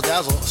the razzle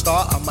dazzle, a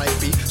star I might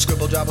be.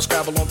 Scribble, jabble,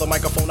 scrabble on the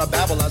microphone, I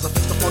babble as I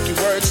fix the funky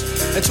words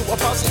into a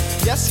puzzle.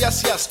 Yes,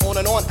 yes, yes, on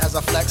and on as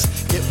I flex.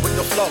 Get with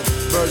the flow,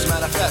 birds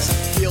manifest.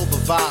 Feel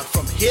the vibe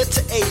from here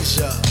to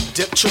Asia.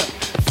 Dip, trip,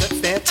 flip,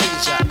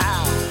 fantasia.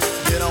 Ow,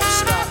 you don't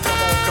stop. Come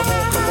on, come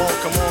on, come on,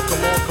 come on,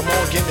 come on, come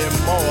on. Give me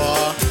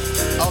more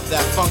of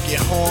that funky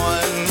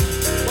horn.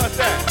 What's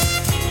that?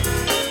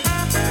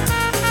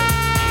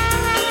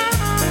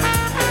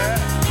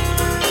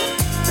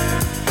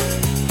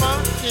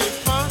 Funky,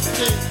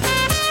 funky.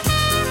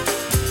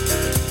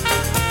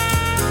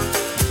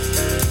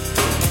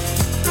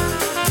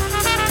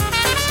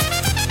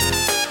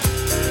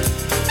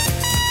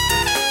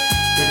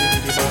 Bitty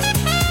bitty bop.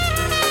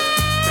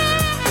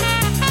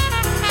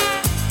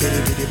 Bitty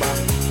bitty bop.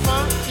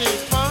 Funky,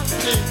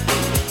 funky.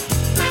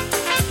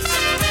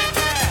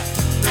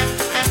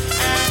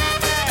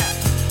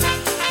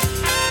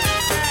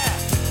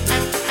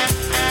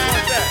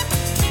 What's that?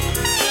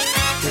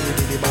 Bitty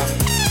bitty bop.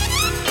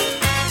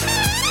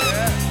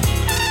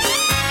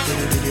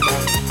 Bitty bitty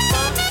bop.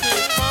 Funky,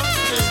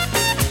 funky.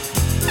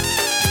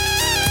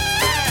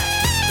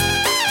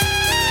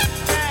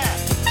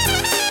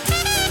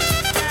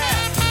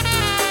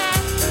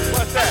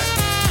 What's that?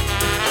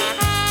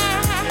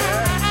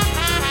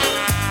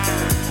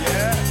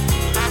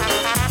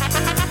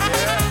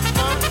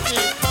 Funky,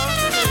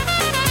 funky.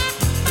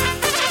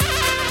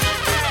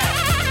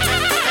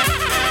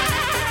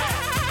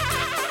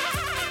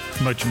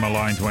 Much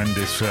maligned when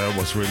this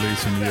was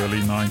released in the early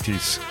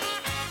 90s.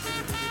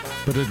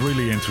 But it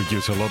really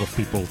introduced a lot of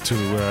people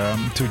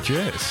to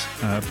jazz.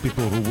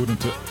 People who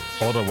wouldn't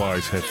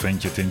otherwise have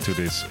ventured into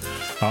this.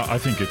 I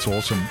think it's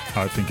awesome.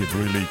 I think it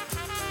really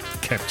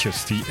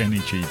captures the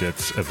energy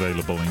that's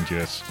available in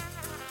jazz.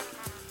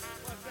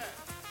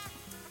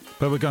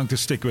 But we're going to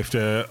stick with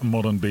the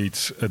modern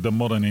beats, the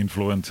modern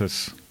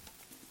influences,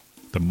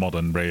 the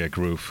modern rare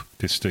groove.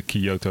 This is the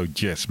Kyoto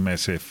Jazz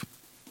Massive.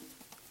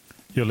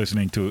 You're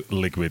listening to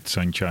Liquid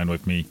Sunshine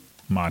with me,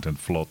 Maarten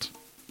Vlot.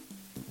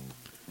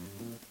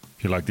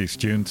 If you like these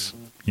tunes,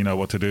 you know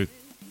what to do.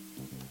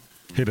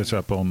 Hit us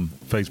up on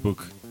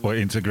Facebook or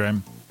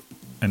Instagram.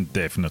 And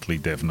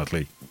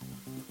definitely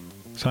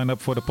sign up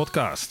for the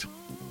podcast,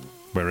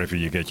 wherever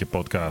you get your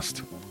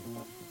podcast.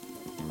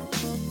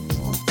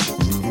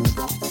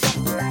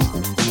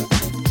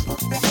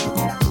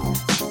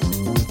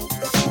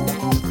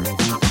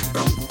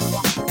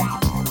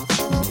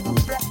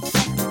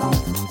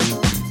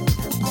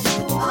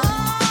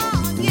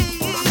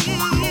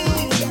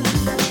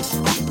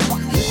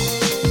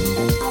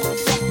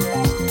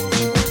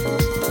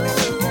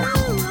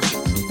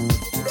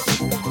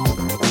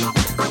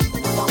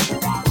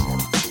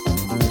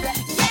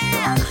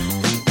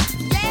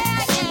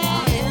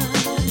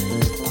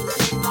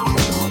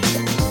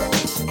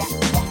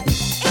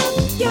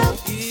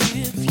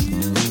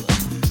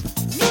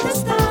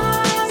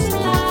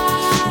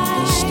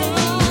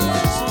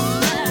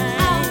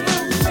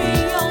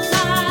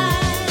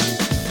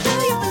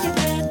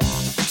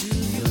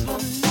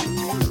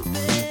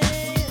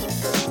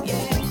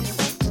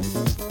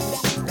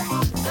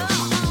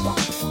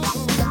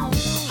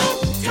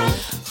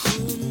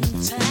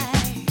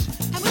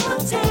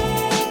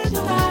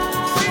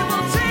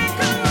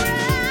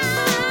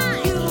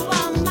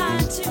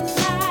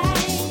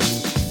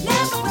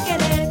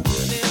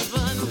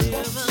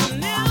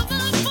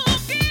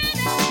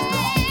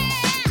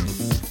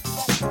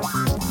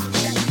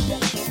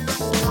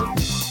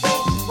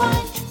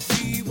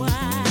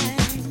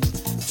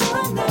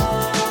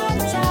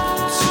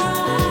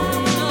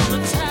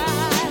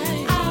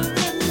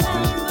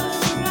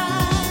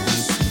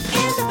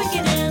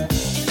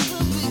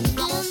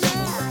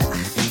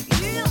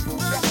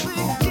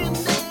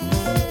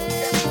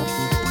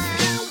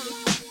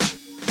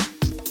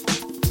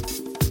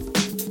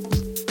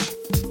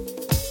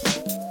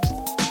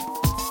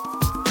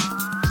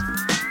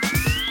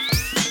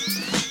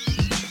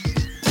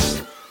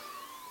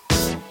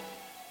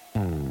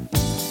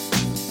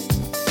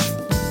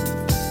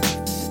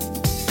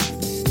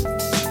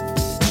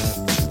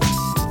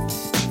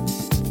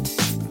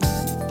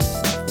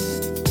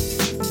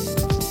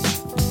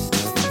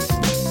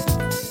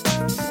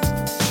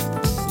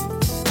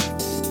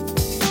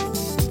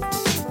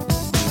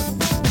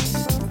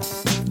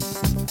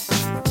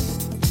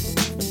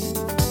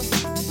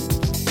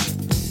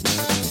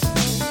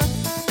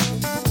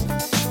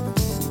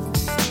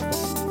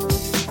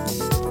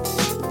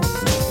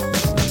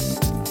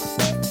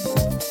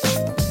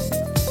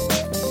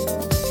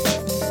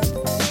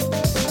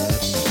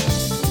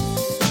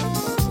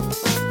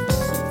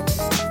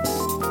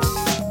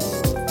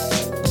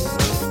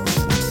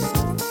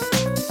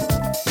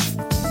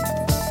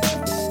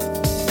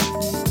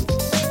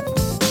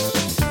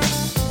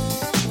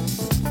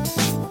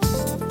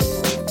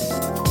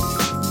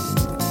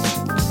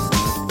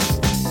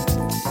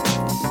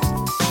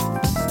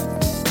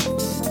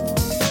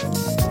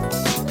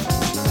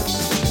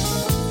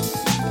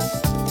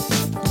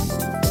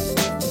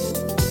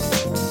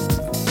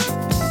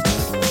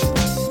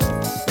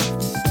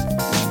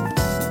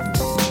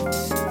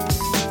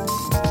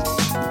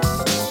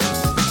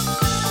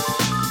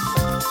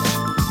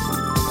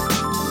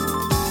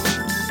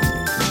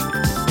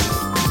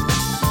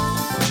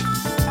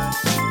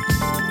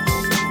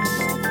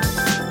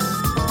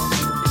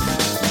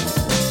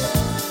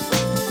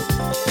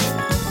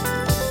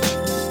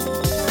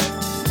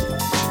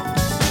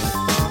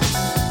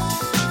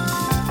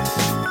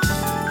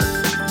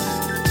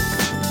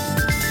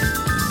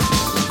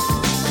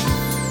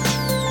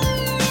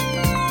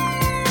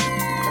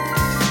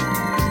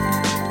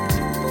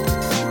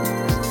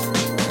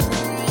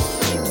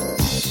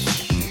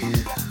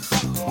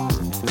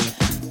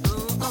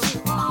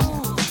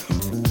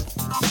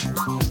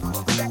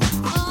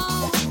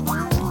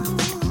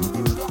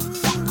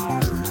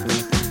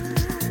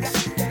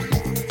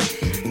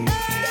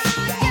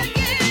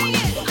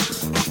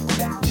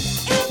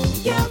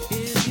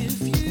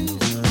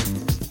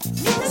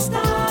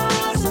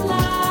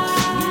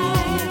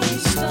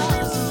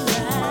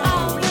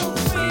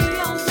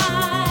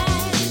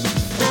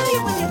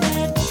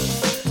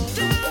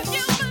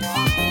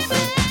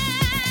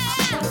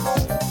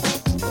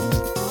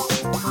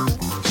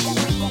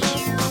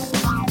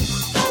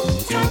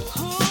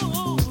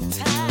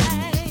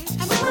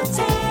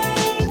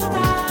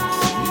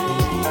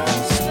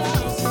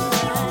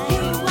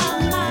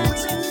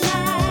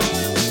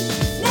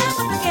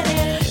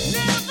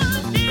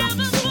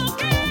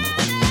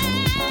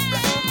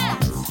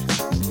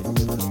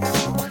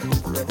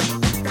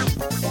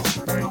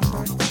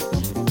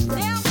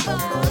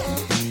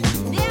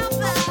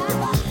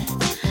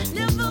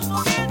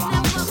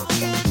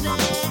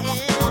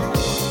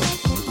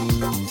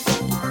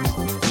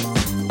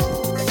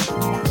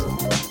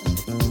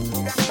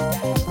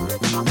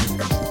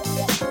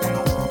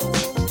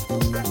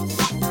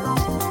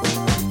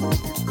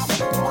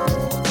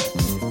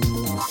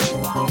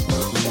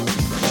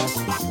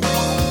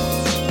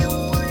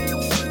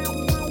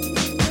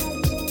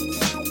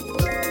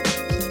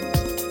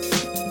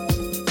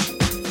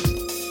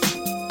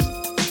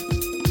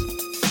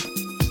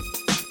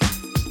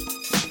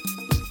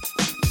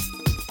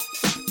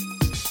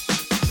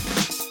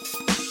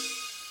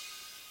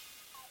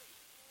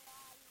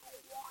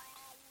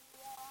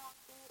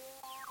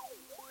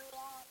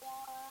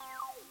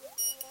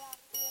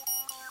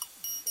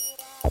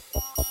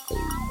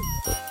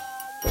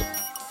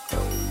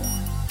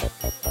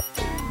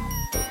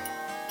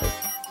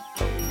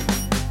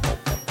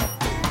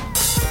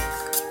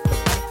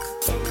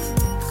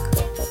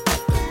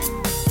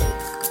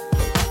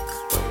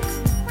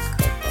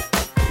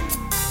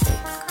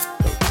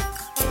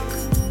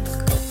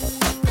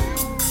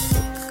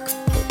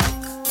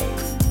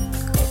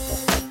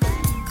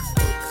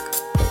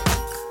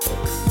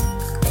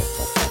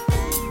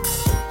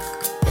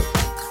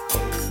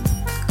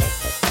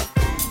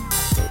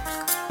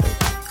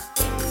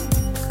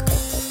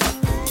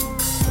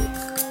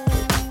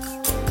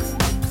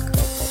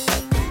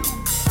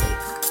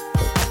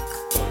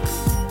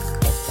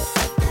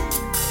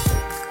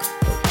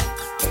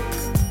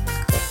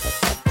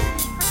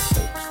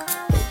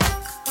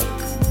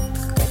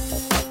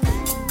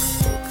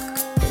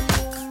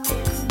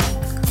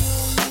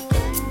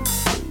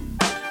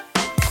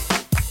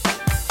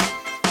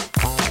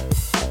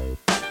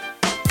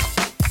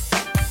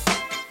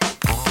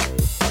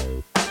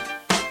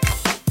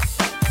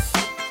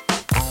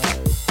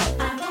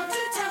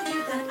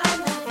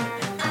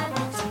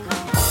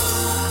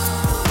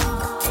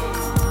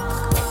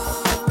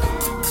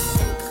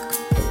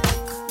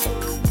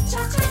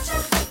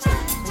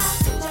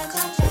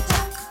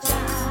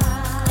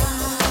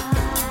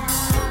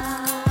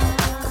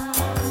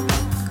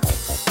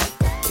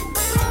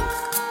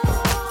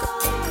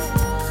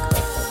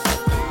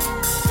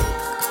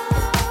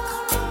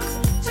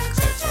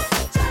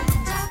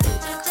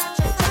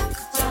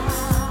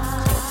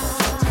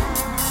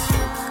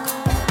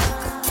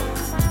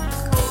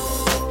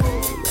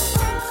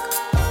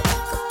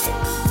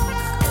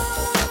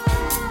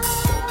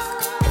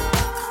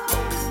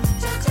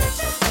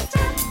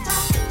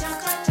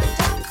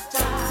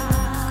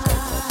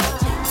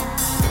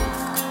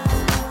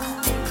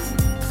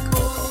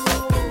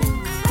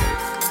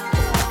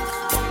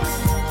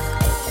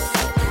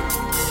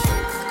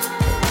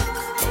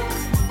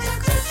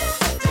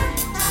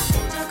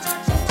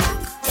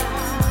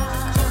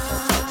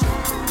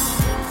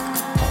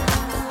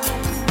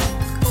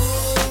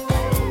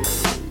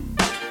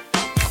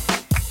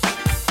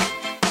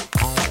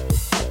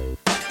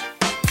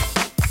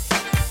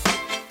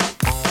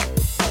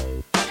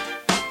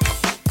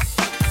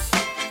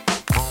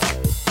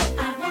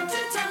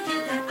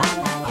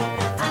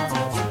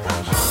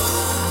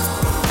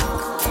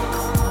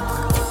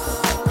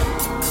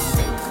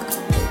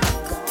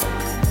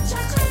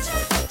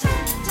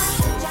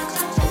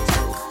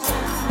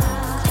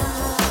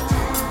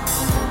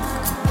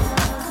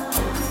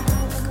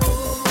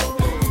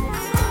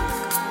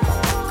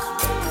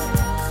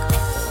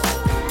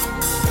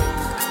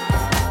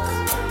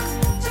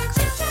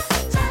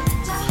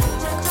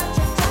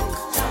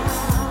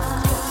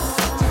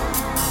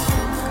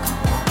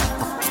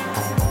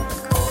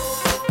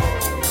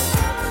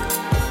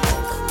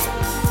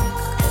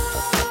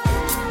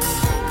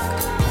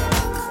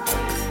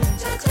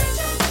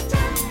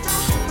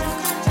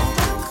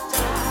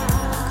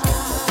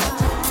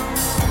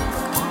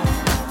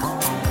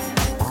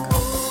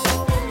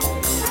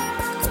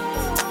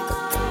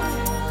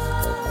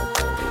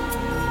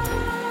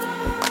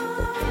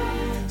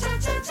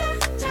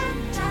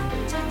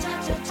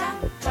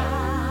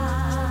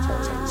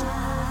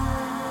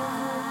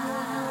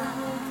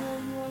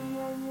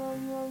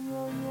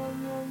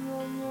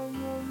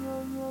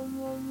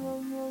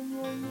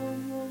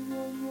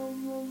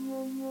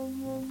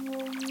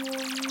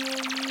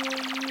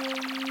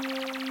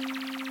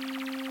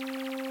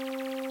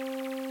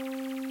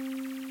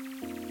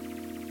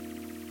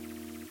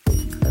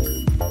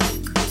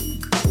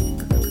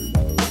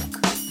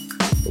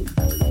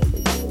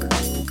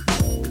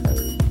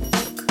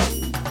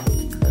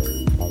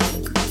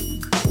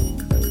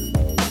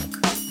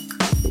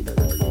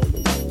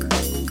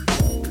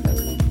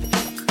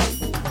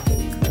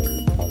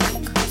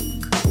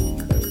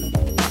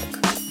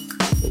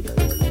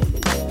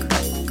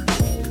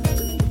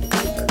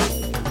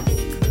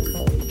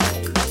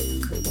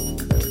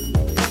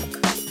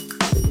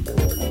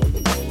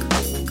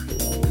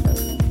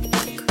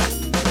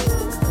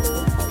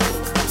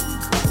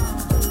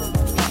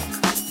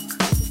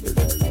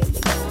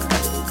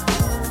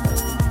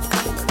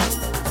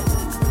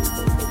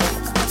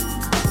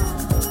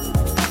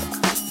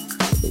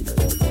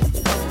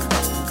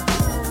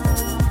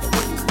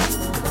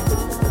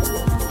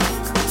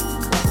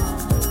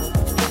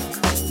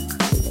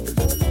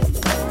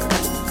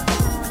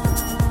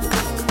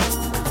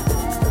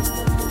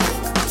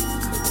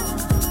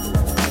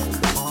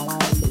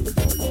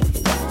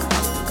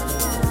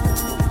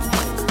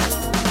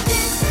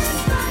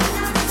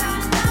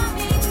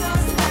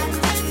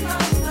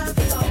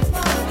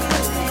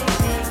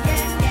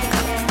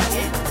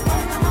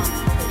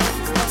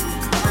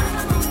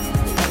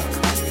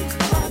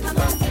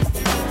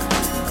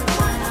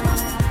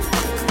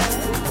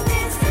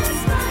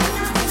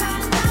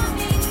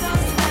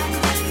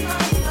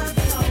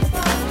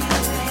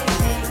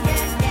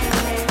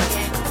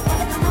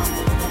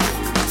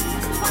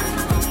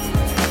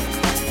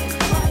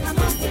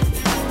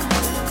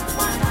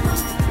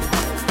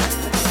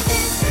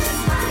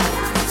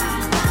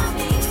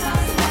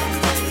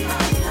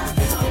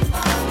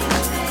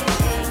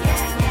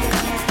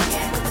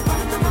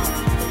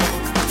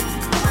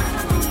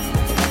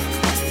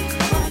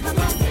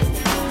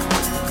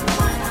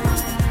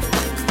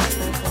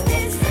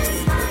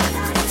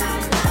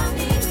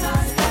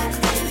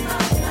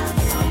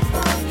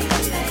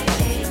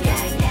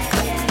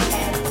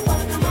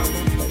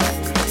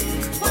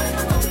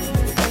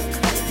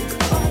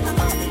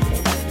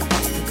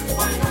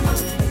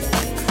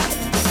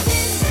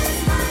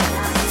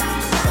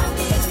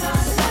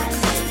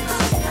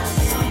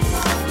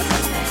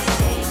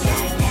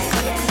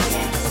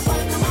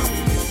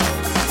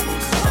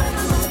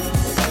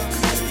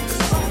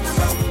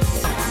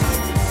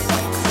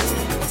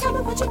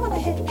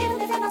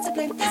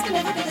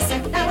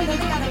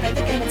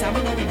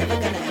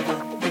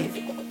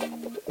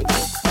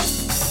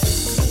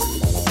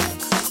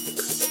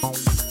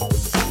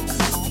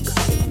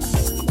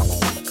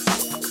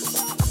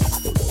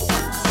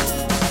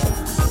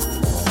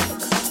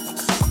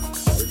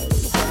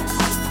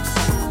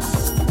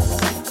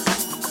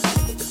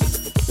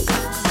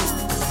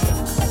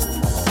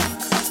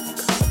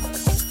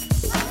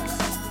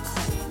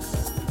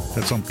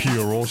 That's some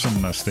pure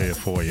awesomeness there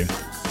for you.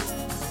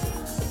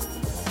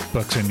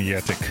 Bugs in the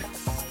Attic.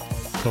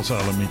 Los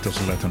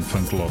Alamitos Latin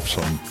Funk Love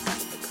Song.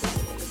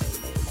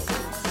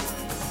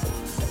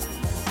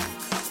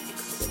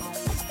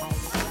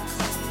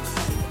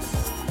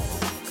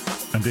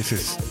 And this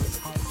is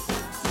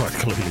quite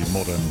clearly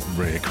modern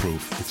rare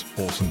groove. It's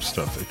awesome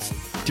stuff. It's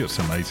just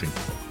amazing.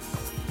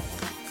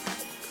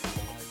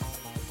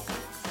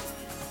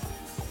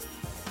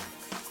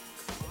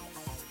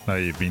 Now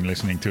you've been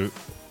listening to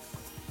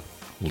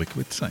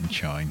Liquid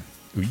Sunshine.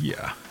 Ooh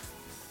yeah.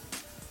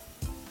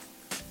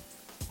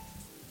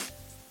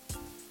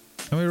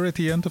 And we're at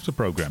the end of the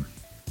program.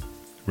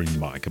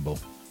 Remarkable.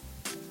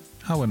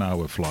 How an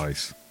hour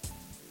flies.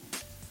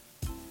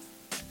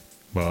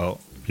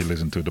 Well, if you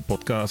listen to the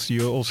podcast,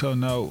 you also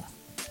know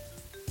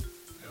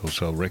I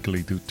also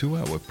regularly do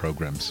 2-hour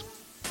programs.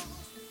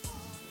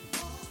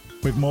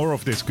 With more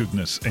of this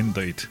goodness,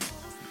 indeed.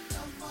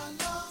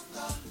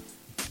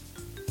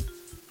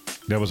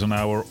 There was an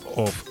hour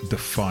of the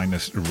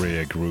finest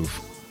rare groove.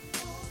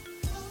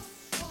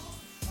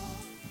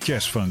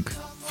 Jazz funk,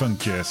 funk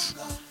jazz.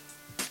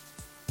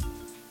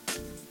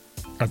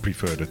 I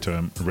prefer the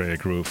term rare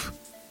groove.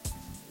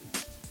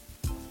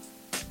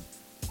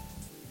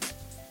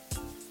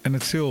 And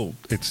it's still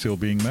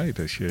being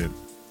made, as you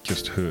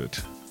just heard,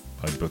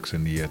 by Bugs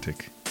in the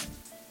Attic.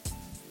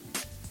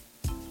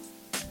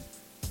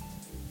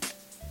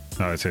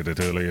 Now, I said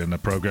it earlier in the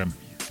program.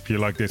 If you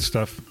like this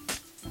stuff,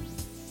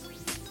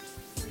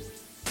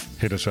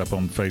 hit us up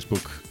on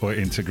Facebook or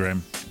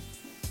Instagram.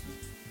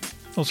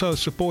 Also,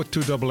 support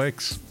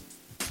 2XX,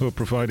 who are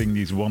providing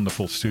these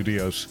wonderful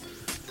studios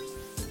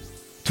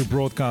to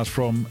broadcast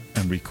from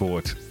and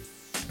record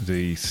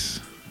these.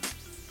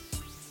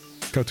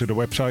 Go to the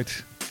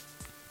website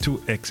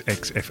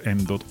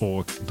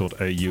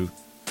 2xxfm.org.au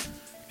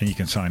and you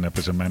can sign up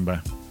as a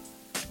member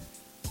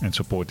and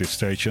support this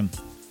station.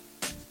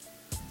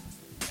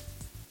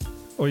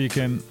 Or you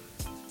can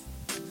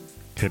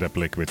hit up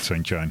Liquid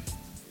Sunshine.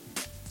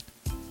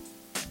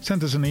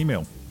 Send us an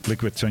email,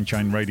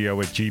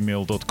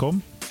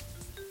 liquidsunshineradio@gmail.com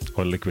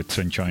or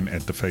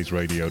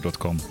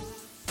liquidsunshine@thefaceradio.com.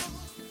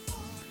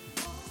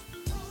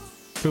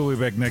 We'll be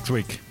back next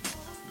week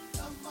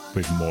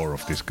with more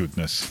of this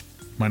goodness.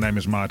 My name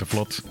is Maarten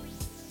Vlot.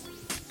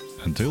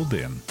 Until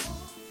then.